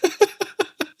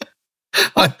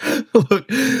 Look,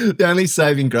 the only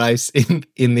saving grace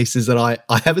in this is that I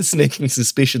have a sneaking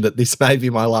suspicion that this may be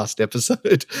my last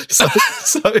episode. So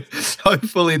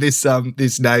hopefully this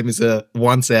name is a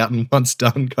once out and once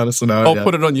done kind of scenario. I'll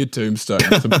put it on your tombstone.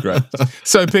 That'll be great.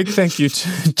 So big thank you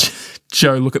to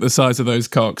Joe, look at the size of those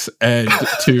cocks, and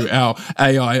to our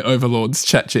AI overlords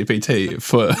ChatGPT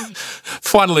for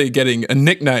finally getting a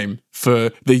nickname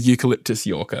for the Eucalyptus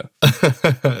Yorker.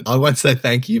 I won't say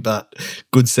thank you, but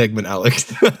good segment,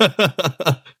 Alex.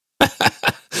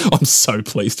 I'm so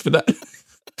pleased for that.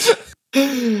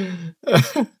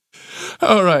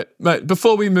 All right, mate,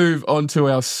 before we move on to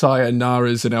our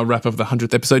sayonaras and our wrap of the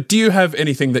 100th episode, do you have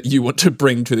anything that you want to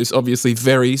bring to this obviously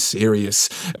very serious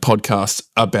podcast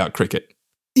about cricket?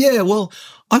 Yeah, well,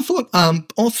 I thought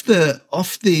off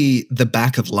the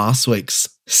back of last week's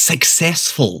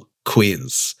successful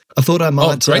quiz, I thought I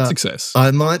might. great success.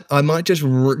 I might just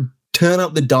turn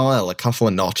up the dial a couple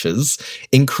of notches,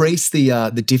 increase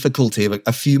the difficulty of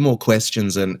a few more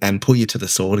questions, and pull you to the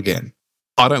sword again.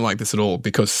 I don't like this at all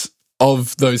because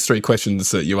of those 3 questions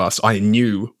that you asked, I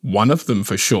knew one of them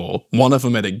for sure, one of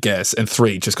them at a guess, and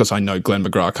 3 just because I know Glenn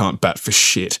McGrath can't bat for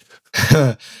shit.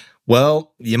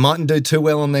 Well, you mightn't do too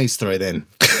well on these 3 then.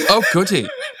 Oh, goody.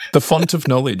 The font of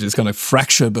knowledge is going to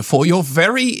fracture before your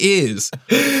very ears.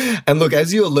 And look,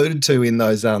 as you alluded to in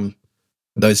those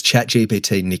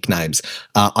ChatGPT nicknames,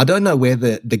 I don't know where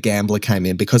the gambler came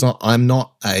in because I'm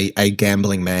not a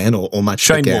gambling man or much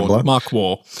of a gambler. Ward, Mark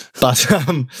War.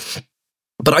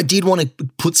 But I did want to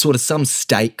put sort of some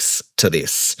stakes to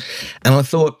this. And I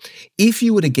thought if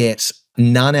you were to get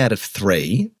none out of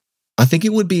 3, I think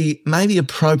it would be maybe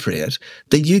appropriate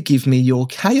that you give me your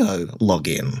KO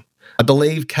login. I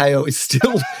believe KO is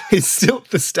still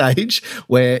the stage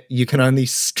where you can only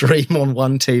stream on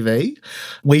one TV.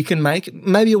 We can make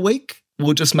maybe a week.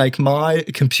 We'll just make my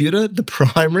computer the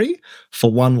primary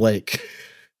for 1 week.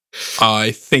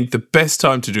 I think the best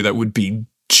time to do that would be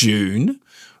June,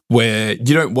 where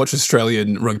you don't watch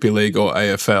Australian Rugby League or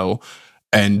AFL,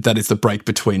 and that is the break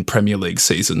between Premier League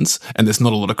seasons, and there's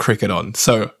not a lot of cricket on.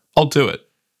 So I'll do it.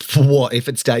 For what, if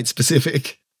it's date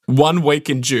specific? 1 week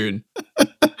in June.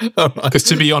 Because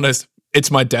to be honest, it's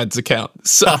my dad's account.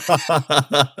 So.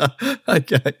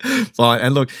 Okay, fine.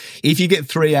 And look, if you get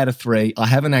 3 out of 3, I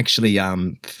haven't actually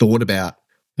thought about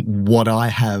what I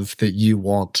have that you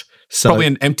want. So probably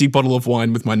an empty bottle of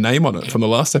wine with my name on it from the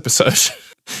last episode.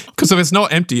 Because if it's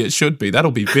not empty, it should be.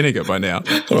 That'll be vinegar by now.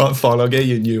 All right, fine. I'll get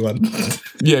you a new one.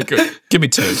 Yeah, good. Give me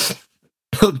 2.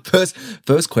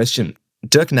 First question.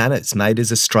 Dirk Nannes made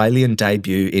his Australian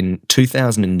debut in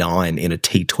 2009 in a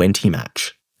T20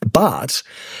 match. But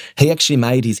he actually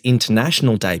made his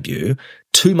international debut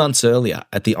 2 months earlier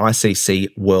at the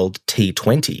ICC World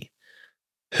T20.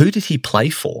 Who did he play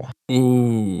for?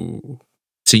 Ooh.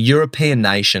 It's a European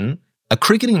nation, a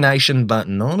cricketing nation, but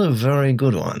not a very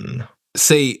good one.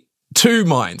 See, 2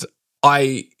 minds.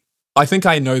 I think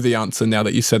I know the answer now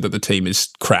that you said that the team is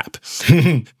crap.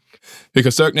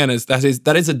 Because Dirk Nannes,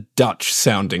 that is a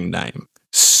Dutch-sounding name.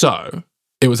 So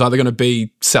it was either going to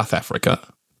be South Africa,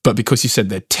 but because you said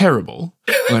they're terrible,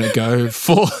 I'm going to go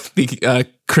for the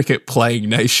cricket-playing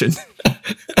nation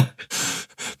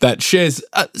that shares,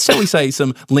 shall we say,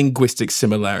 some linguistic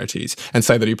similarities, and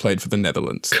say that he played for the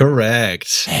Netherlands.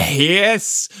 Correct.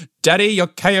 Yes! Daddy, your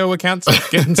KO account's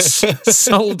getting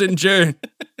sold in June.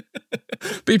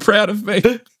 Be proud of me.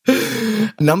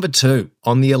 Number 2,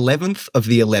 on the 11th of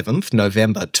the 11th,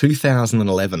 November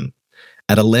 2011,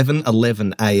 at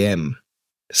 11:11 a.m.,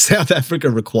 South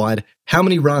Africa required how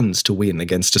many runs to win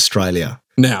against Australia?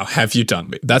 Now, have you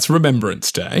done me? That's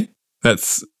Remembrance Day.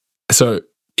 That's so.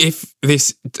 If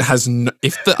this has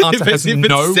if the answer has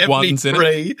no ones in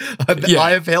it,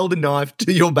 I have held a knife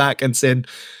to your back and said,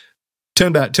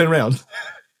 "Turn back, turn around."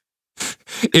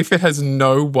 If it has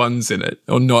no ones in it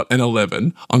or not an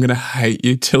 11, I'm going to hate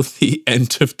you till the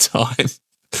end of time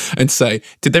and say,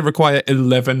 did they require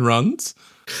 11 runs?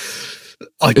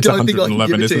 I don't think I can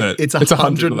give it to you. It's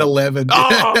 111.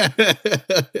 Oh!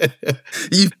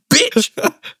 You bitch!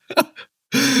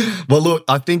 Well, look,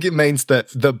 I think it means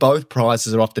that both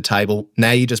prizes are off the table.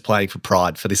 Now you're just playing for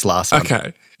pride for this last one.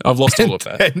 Okay, I've lost all of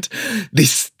that. And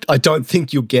this, I don't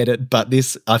think you'll get it, but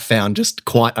this I found just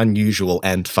quite unusual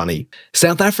and funny.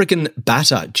 South African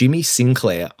batter Jimmy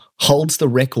Sinclair holds the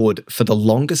record for the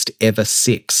longest ever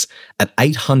 6 at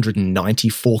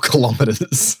 894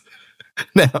 kilometres.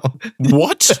 Now,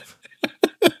 what?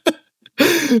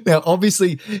 Now,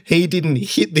 obviously, he didn't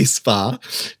hit this far.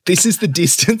 This is the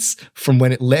distance from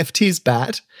when it left his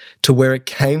bat to where it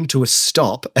came to a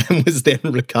stop and was then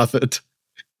recovered.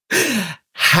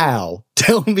 How?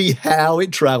 Tell me how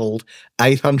it travelled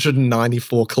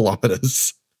 894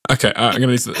 kilometres. Okay, I'm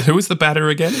going to. Who was the batter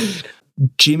again?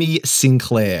 Jimmy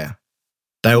Sinclair.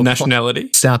 They were nationality?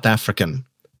 South African,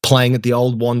 playing at the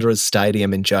old Wanderers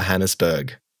Stadium in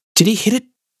Johannesburg. Did he hit it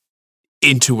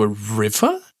into a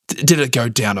river? Did it go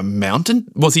down a mountain?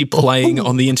 Was he playing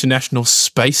on the International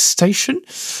Space Station?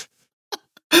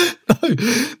 No,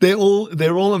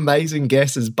 they're all amazing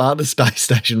guesses, bar the space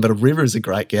station, but a river is a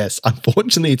great guess.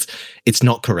 Unfortunately, it's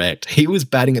not correct. He was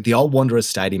batting at the old Wanderers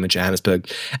Stadium in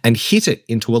Johannesburg and hit it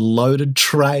into a loaded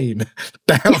train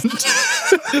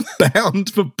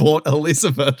bound for Port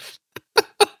Elizabeth.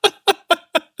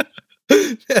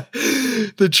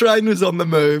 The train was on the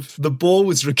move. The ball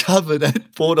was recovered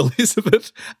at Port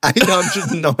Elizabeth,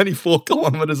 894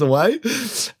 kilometres away,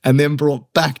 and then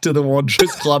brought back to the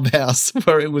Wanderers clubhouse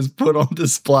where it was put on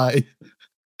display.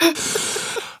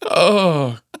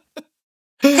 Oh,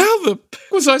 How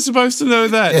was I supposed to know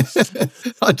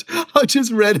that? I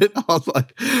just read it. I was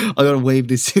like, I got to weave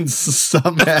this in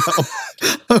somehow.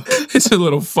 It's a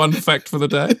little fun fact for the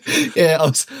day. Yeah,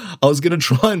 I was going to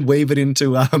try and weave it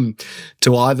into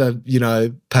to either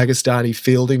Pakistani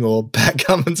fielding or Pat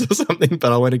Cummins or something,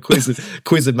 but I went and quiz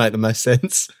would make the most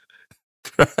sense.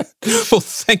 Well,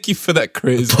 thank you for that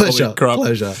quiz. Pleasure.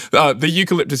 The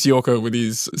Eucalyptus Yorker with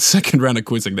his second round of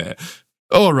quizzing there.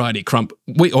 Alrighty, Crump.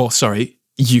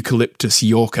 Eucalyptus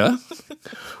Yorker.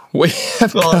 We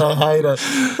have I hate it.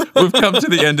 We've come to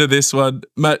the end of this one.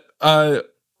 Matt,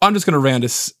 I'm just going to round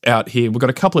us out here. We've got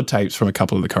a couple of tapes from a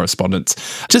couple of the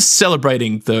correspondents just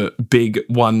celebrating the big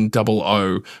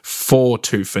 100 for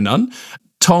Two for None.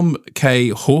 Tom K.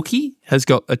 Hawkey has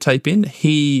got a tape in.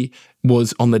 He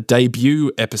was on the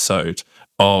debut episode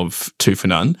of Two for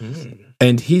None,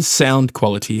 and his sound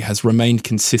quality has remained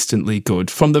consistently good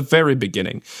from the very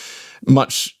beginning.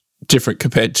 Much different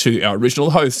compared to our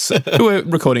original hosts who are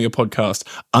recording a podcast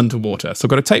underwater. So I've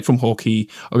got a tape from Hawkey.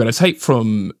 I've got a tape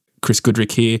from Chris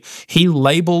Goodrick here. He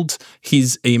labelled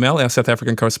his email, our South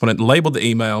African correspondent, labelled the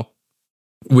email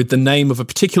with the name of a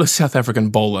particular South African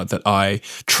bowler that I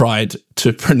tried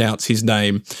to pronounce his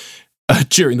name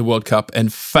during the World Cup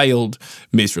and failed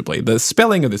miserably. The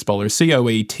spelling of this bowler is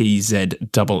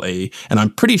Coetzee, and I'm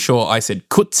pretty sure I said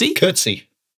Coetzee. Coetzee.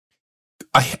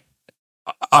 I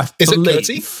is believe it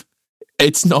Coetzee?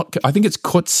 It's not. I think it's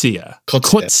Coetzee.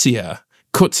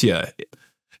 Coetzee.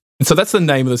 So that's the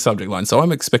name of the subject line. So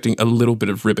I'm expecting a little bit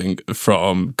of ribbing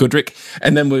from Goodrick.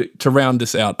 And then to round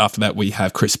this out after that, we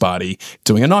have Chris Barty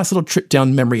doing a nice little trip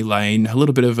down memory lane, a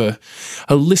little bit of a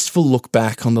listful look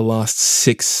back on the last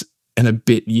 6 and a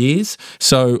bit years.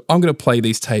 So I'm going to play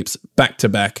these tapes back to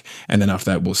back. And then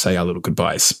after that, we'll say our little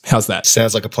goodbyes. How's that?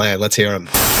 Sounds like a plan. Let's hear them.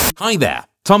 Hi there.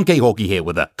 Tom K. Hawkey here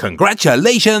with a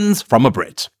congratulations from a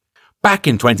Brit. Back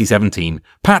in 2017,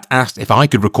 Pat asked if I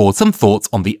could record some thoughts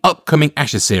on the upcoming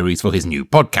Ashes series for his new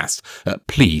podcast.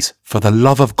 Please, for the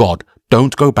love of God,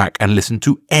 don't go back and listen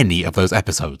to any of those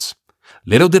episodes.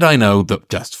 Little did I know that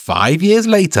just 5 years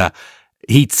later,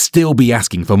 he'd still be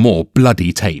asking for more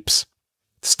bloody tapes.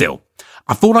 Still,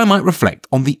 I thought I might reflect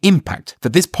on the impact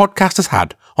that this podcast has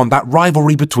had on that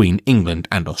rivalry between England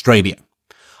and Australia.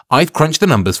 I've crunched the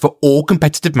numbers for all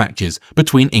competitive matches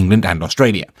between England and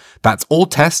Australia. That's all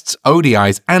tests,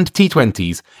 ODIs and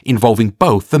T20s involving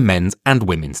both the men's and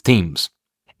women's teams.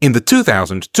 In the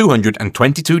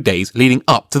 2,222 days leading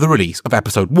up to the release of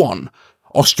episode 1,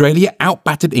 Australia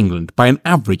outbatted England by an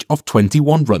average of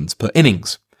 21 runs per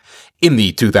innings. In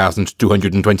the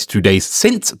 2,222 days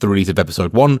since the release of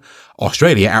episode 1,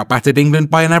 Australia outbatted England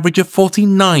by an average of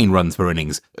 49 runs per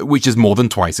innings, which is more than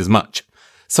twice as much.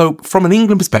 So, from an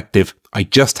England perspective, I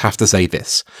just have to say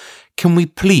this. Can we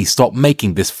please stop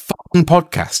making this fucking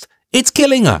podcast? It's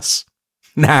killing us.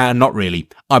 Nah, not really.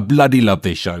 I bloody love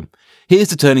this show. Here's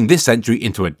to turning this century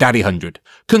into a Daddy 100.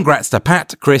 Congrats to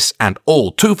Pat, Chris, and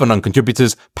all Two for None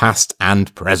contributors, past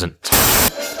and present.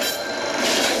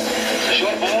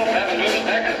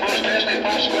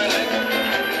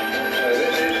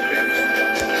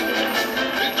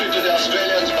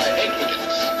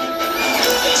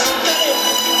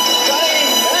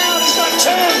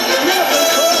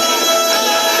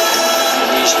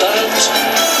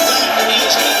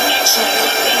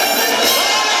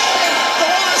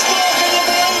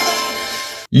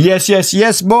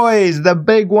 Yes, boys. The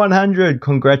big 100.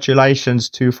 Congratulations,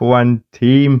 2 for 1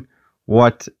 team.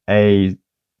 What a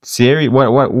series.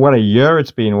 What a year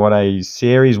it's been. What a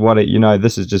series.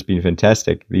 This has just been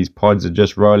fantastic. These pods are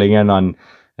just rolling in on.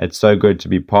 It's so good to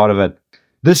be part of it.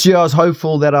 This year I was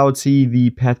hopeful that I would see the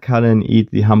Pat Cullen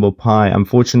eat the humble pie.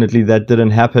 Unfortunately, that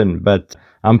didn't happen, but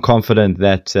I'm confident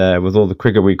that with all the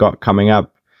cricket we got coming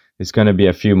up, there's going to be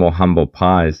a few more humble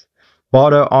pies.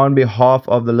 Bardo, on behalf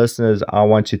of the listeners, I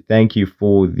want to thank you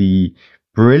for the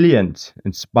brilliant,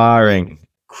 inspiring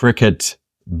cricket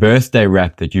birthday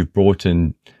rap that you've brought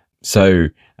in so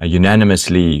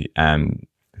unanimously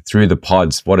through the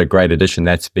pods. What a great addition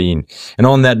that's been. And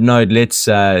on that note, let's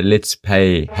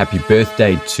pay happy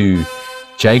birthday to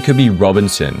Jacoby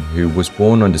Robinson, who was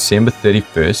born on December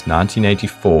 31st,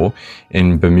 1984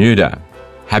 in Bermuda.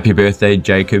 Happy birthday,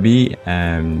 Jacoby.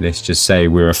 Let's just say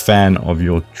we're a fan of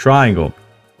your triangle.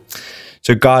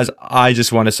 So, guys, I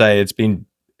just want to say it's been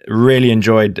really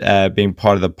enjoyed being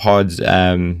part of the pods.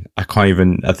 I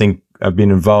think I've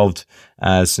been involved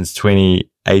since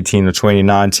 2018 or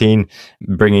 2019,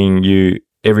 bringing you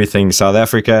everything South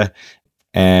Africa.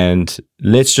 And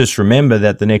let's just remember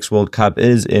that the next World Cup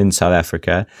is in South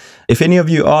Africa. If any of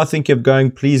you are thinking of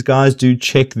going, please, guys, do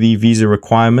check the visa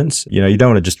requirements. You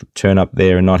don't want to just turn up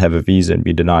there and not have a visa and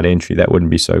be denied entry. That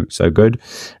wouldn't be so good.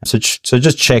 So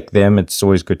just check them. It's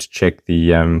always good to check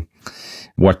the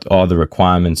what are the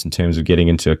requirements in terms of getting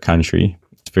into a country.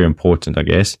 It's very important, I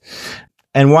guess.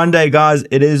 And one day, guys,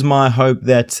 it is my hope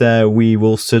that we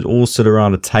will all sit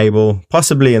around a table,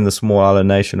 possibly in the small island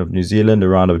nation of New Zealand,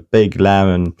 around a big lamb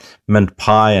and mint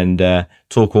pie and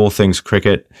talk all things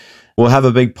cricket. We'll have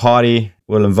a big party.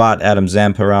 We'll invite Adam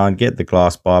Zamp around, get the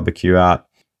glass barbecue out,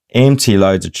 empty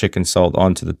loads of chicken salt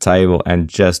onto the table and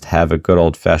just have a good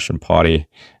old-fashioned party.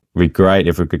 It'd be great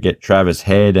if we could get Travis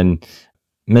Head and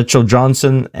Mitchell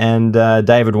Johnson and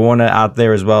David Warner out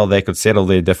there as well. They could settle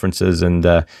their differences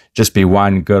and just be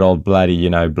one good old bloody,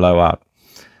 blowout.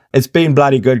 It's been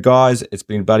bloody good, guys. It's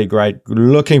been bloody great.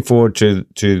 Looking forward to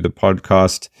the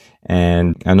podcast.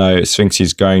 And I know Sphinx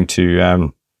is going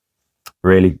to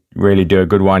really, really do a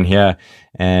good one here.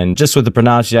 And just with the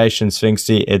pronunciation,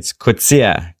 Sphinxy, it's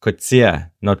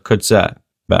Kutsia, not Kutsa.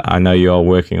 But I know you are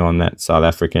working on that South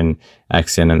African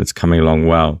accent and it's coming along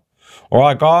well. All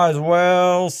right, guys,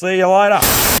 we'll see you later.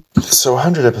 So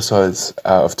 100 episodes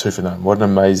of Two for None. What an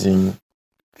amazing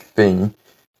thing.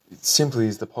 It simply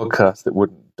is the podcast that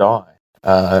wouldn't die,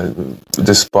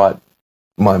 despite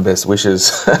my best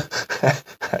wishes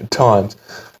at times.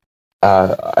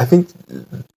 I think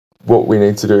what we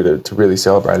need to do to really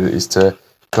celebrate it is to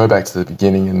go back to the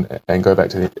beginning and go back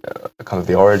to the kind of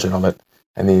the origin of it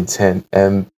and the intent.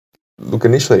 And look,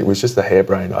 initially it was just a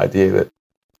harebrained idea that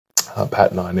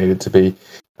Pat and I needed to be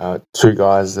two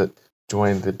guys that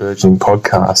joined the burgeoning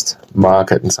podcast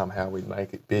market and somehow we'd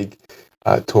make it big,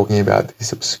 talking about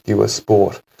this obscure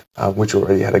sport, which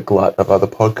already had a glut of other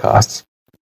podcasts.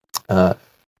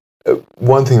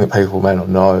 One thing that people may not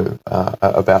know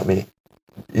about me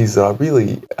is that I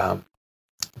really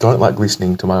don't like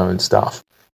listening to my own stuff.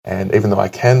 And even though I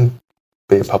can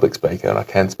be a public speaker and I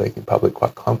can speak in public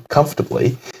quite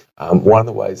comfortably, one of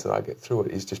the ways that I get through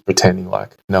it is just pretending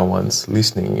like no one's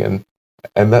listening.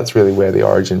 And that's really where the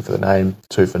origin for the name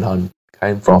Two for None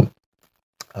came from.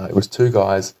 It was two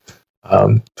guys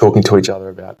talking to each other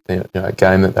about a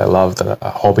game that they loved,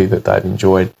 a hobby that they'd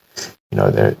enjoyed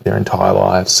their entire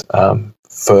lives,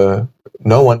 for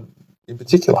no one in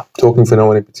particular, talking for no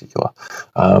one in particular.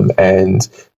 And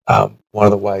one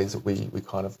of the ways that we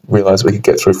kind of realised we could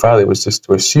get through failure was just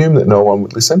to assume that no one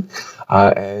would listen,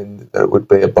 and that it would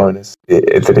be a bonus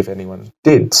that if anyone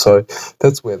did. So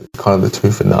that's where the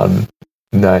Two for None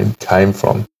name came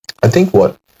from. I think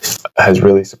what has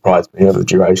really surprised me over the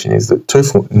duration is that Two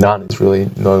for None is really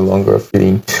no longer a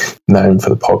fitting name for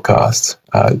the podcast.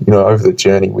 Over the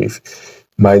journey we've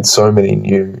made so many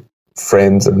new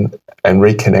friends and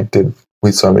reconnected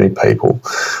with so many people.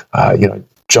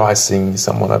 Jai Singh is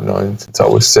someone I've known since I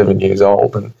was 7 years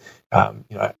old and,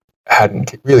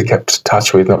 hadn't really kept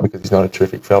touch with, not because he's not a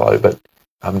terrific fellow, but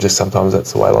just sometimes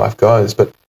that's the way life goes.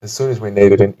 But as soon as we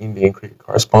needed an Indian cricket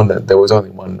correspondent, there was only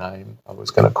one name I was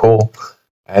going to call.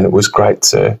 And it was great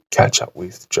to catch up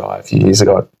with Jai a few years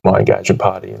ago at my engagement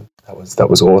party. And that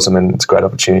was awesome. And it's a great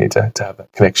opportunity to have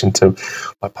that connection to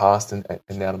my past and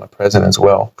now to my present as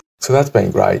well. So that's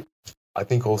been great. I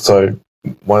think also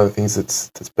one of the things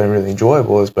that's been really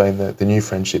enjoyable has been the new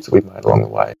friendships that we've made along the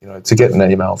way. To get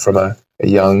an email from a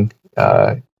young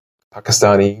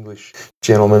Pakistani English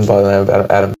gentleman by the name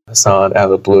of Adam Hassan out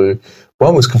of the blue,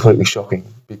 one was completely shocking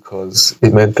because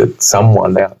it meant that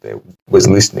someone out there was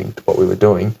listening to what we were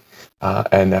doing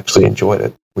and actually enjoyed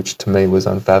it, which to me was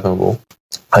unfathomable.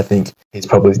 I think he's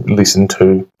probably listened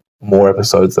to more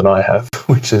episodes than I have,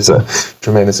 which is a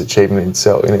tremendous achievement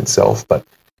in itself. But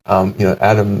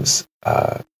Adam's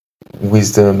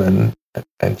wisdom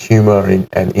and humour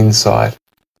and insight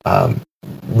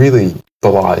really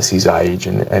belies his age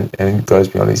and goes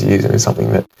beyond his years, and is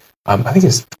something that I think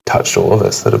has touched all of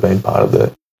us that have been part of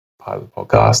the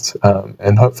podcast.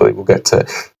 And hopefully we'll get to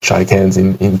shake hands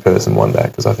in person one day,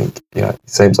 because I think he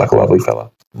seems like a lovely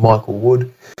fella. Michael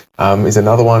Wood is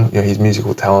another one. His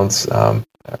musical talents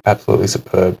absolutely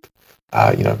superb.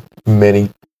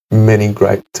 Many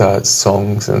great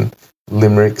songs and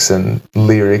limericks and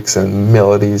lyrics and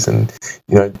melodies, and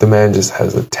the man just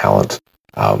has a talent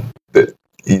that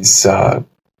is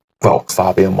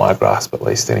far beyond my grasp, at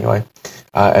least anyway.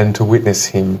 And to witness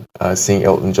him sing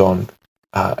Elton John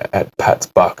at Pat's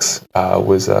Bucks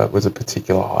was a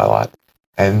particular highlight,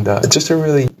 and just a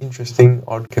really interesting,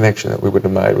 odd connection that we would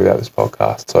have made without this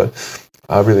podcast. So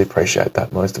I really appreciate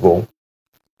that most of all.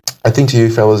 I think to you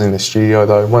fellas in the studio,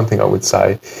 though, one thing I would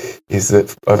say is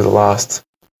that over the last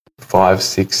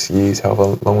 5-6 years,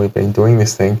 however long we've been doing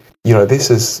this thing,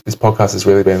 this podcast has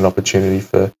really been an opportunity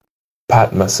for Pat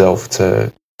and myself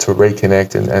to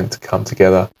reconnect and to come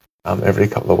together every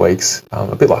couple of weeks,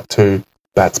 a bit like two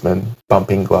batsmen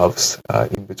bumping gloves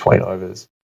in between overs,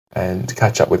 and to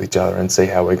catch up with each other and see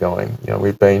how we're going.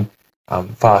 We've been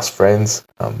fast friends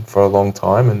for a long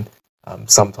time, and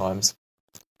sometimes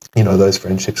those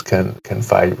friendships can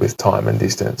fade with time and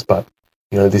distance, but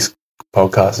this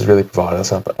podcast has really provided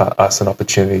us an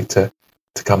opportunity to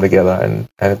come together,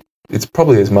 and it's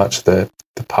probably as much the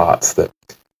parts that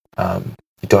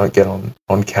you don't get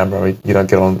on camera, you don't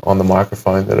get on the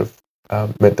microphone that have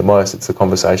meant the most. It's the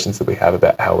conversations that we have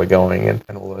about how we're going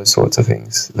and all those sorts of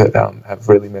things that have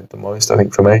really meant the most, I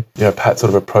think, for me. Pat sort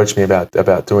of approached me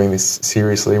about doing this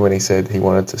seriously when he said he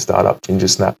wanted to start up Ginger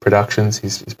Snap Productions,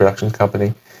 his production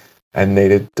company, and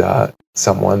needed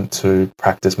someone to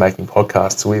practice making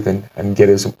podcasts with and get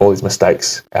all his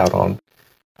mistakes out on.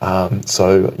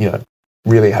 So,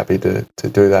 really happy to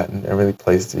do that, and really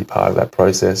pleased to be part of that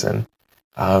process. And,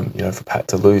 for Pat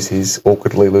to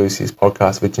awkwardly lose his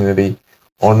podcast virginity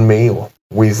on me or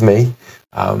with me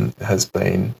has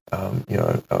been,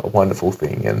 a wonderful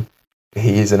thing. And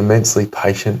he is an immensely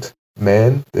patient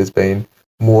man. There's been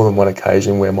more than one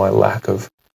occasion where my lack of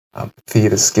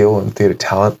theatre skill and theatre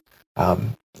talent,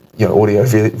 audio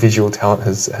visual talent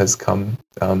has come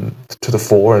to the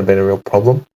fore and been a real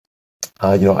problem.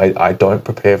 I don't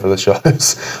prepare for the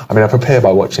shows. I mean, I prepare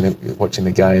by watching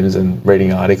the games and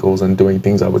reading articles and doing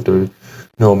things I would do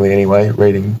normally anyway,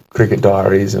 reading cricket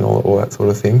diaries and all that sort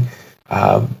of thing.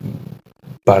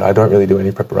 But I don't really do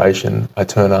any preparation. I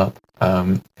turn up.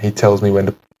 He tells me when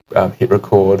to hit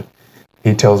record.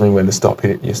 He tells me when to stop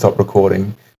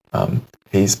recording.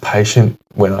 He's patient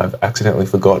when I've accidentally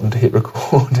forgotten to hit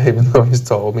record, even though he's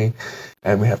told me,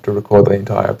 and we have to record the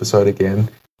entire episode again,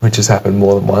 which has happened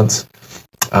more than once.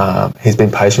 He's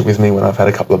been patient with me when I've had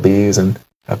a couple of beers and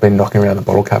I've been knocking around the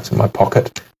bottle caps in my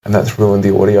pocket, and that's ruined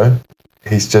the audio.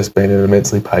 He's just been an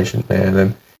immensely patient man,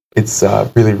 and it's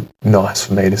really nice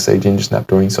for me to see Ginger Snap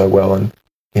doing so well and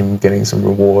him getting some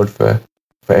reward for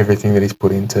everything that he's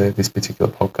put into this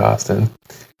particular podcast. And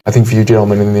I think for you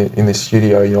gentlemen in the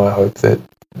studio, I hope that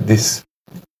this,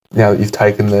 now that you've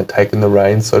taken the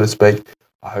reins, so to speak,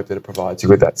 I hope that it provides you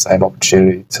with that same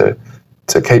opportunity to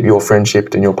keep your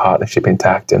friendship and your partnership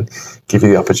intact, and give you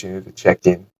the opportunity to check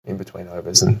in between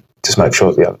overs and just make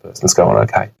sure that the other person's going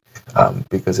okay,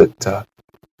 because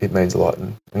it means a lot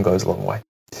and goes a long way.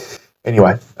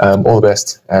 Anyway, all the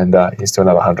best, and here's to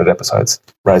another 100 episodes.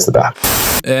 Raise the bar.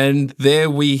 And there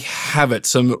we have it.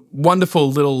 Some wonderful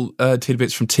little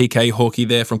tidbits from TK Hawkey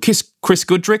there from Chris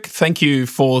Goodrick. Thank you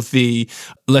for the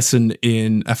lesson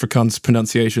in Afrikaans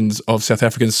pronunciations of South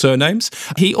African surnames.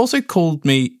 He also called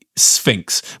me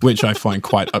Sphinx, which I find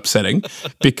quite upsetting,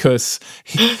 because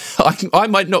I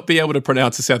might not be able to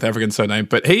pronounce a South African surname,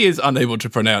 but he is unable to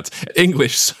pronounce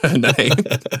English surname.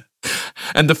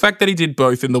 And the fact that he did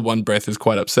both in the one breath is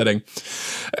quite upsetting.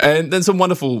 And then some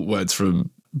wonderful words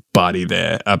from Barty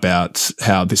there about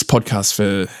how this podcast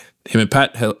for him and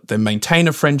Pat, they maintain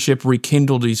a friendship,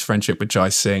 rekindled his friendship with Jai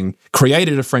Singh,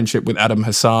 created a friendship with Adam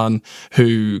Hassan,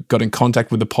 who got in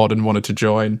contact with the pod and wanted to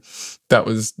join. That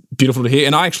was beautiful to hear.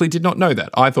 And I actually did not know that.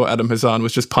 I thought Adam Hassan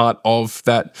was just part of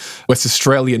that West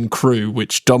Australian crew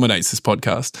which dominates this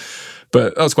podcast.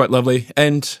 But that was quite lovely.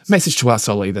 And message to us,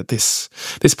 Ollie, that this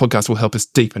podcast will help us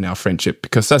deepen our friendship,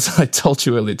 because as I told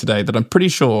you earlier today, that I'm pretty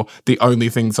sure the only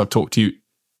things I've talked to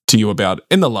you about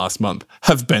in the last month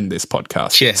have been this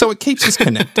podcast. Yeah. So it keeps us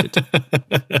connected.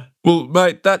 Well,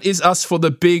 mate, that is us for the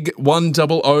big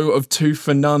 100 of Two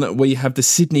for None. We have the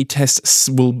Sydney tests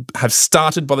will have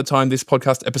started by the time this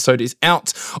podcast episode is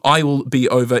out. I will be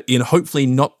over in hopefully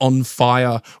not on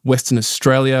fire Western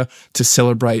Australia to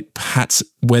celebrate Pat's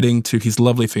wedding to his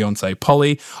lovely fiancée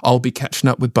Polly. I'll be catching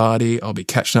up with Barty. I'll be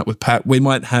catching up with Pat. We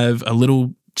might have a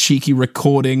little cheeky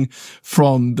recording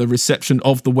from the reception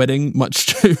of the wedding, much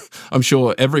to, I'm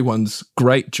sure, everyone's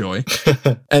great joy.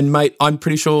 And mate, I'm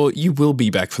pretty sure you will be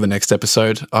back for the next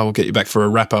episode. I will get you back for a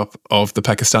wrap-up of the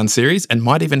Pakistan series, and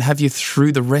might even have you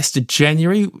through the rest of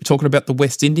January talking about the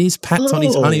West Indies. Pat's on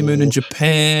his honeymoon in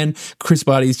Japan. Chris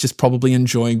Barty's just probably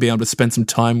enjoying being able to spend some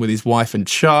time with his wife and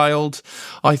child.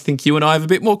 I think you and I have a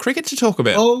bit more cricket to talk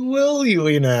about. Oh, will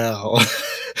you now?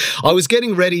 I was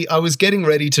getting ready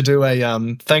to do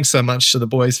a thanks so much to the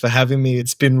boys for having me.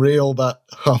 It's been real, but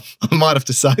I might have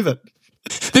to save it.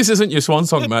 This isn't your swan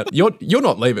song, Matt. You're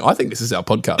not leaving. I think this is our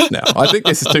podcast now. I think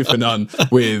this is Two for None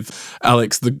with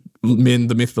Alex, the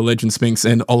myth, the legend Sphinx,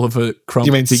 and Oliver Crump,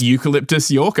 the Eucalyptus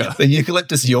Yorker. The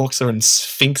Eucalyptus Yorkshire and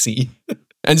Sphinxy.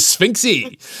 And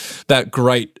Sphinxy, that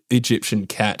great Egyptian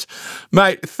cat.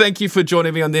 Mate, thank you for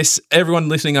joining me on this. Everyone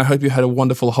listening, I hope you had a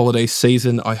wonderful holiday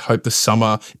season. I hope the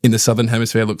summer in the Southern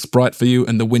Hemisphere looks bright for you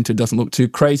and the winter doesn't look too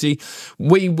crazy.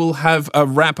 We will have a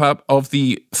wrap-up of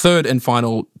the third and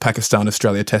final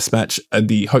Pakistan-Australia test match,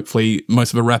 and hopefully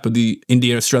most of a wrap of the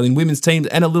India-Australian women's team,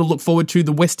 and a little look forward to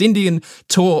the West Indian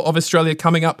tour of Australia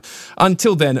coming up.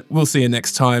 Until then, we'll see you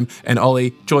next time. And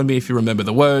Ollie, join me if you remember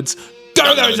the words.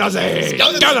 Go those Aussies!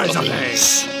 Go those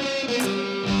Aussies!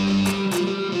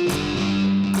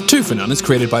 Two for None is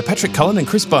created by Patrick Cullen and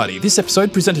Chris Barty. This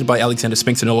episode presented by Alexander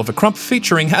Spinks and Oliver Crump,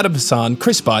 featuring Adam Hassan,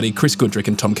 Chris Barty, Chris Goodrick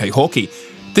and Tom K. Hawkey.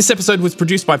 This episode was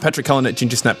produced by Patrick Cullen at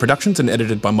Ginger Snap Productions and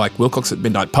edited by Mike Wilcox at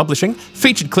Midnight Publishing.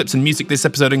 Featured clips and music this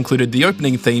episode included the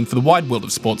opening theme for the Wide World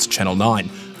of Sports Channel 9.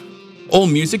 All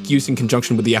music used in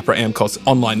conjunction with the APRA AMCOS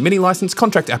online mini license.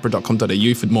 Contact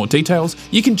apra.com.au for more details.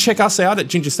 You can check us out at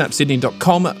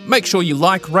gingersnapsydney.com. Make sure you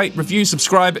like, rate, review,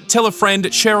 subscribe, tell a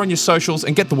friend, share on your socials,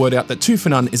 and get the word out that Two for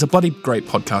None is a bloody great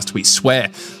podcast, we swear.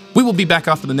 We will be back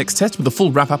after the next test with a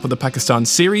full wrap-up of the Pakistan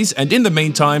series, and in the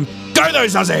meantime, go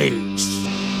those Aussies!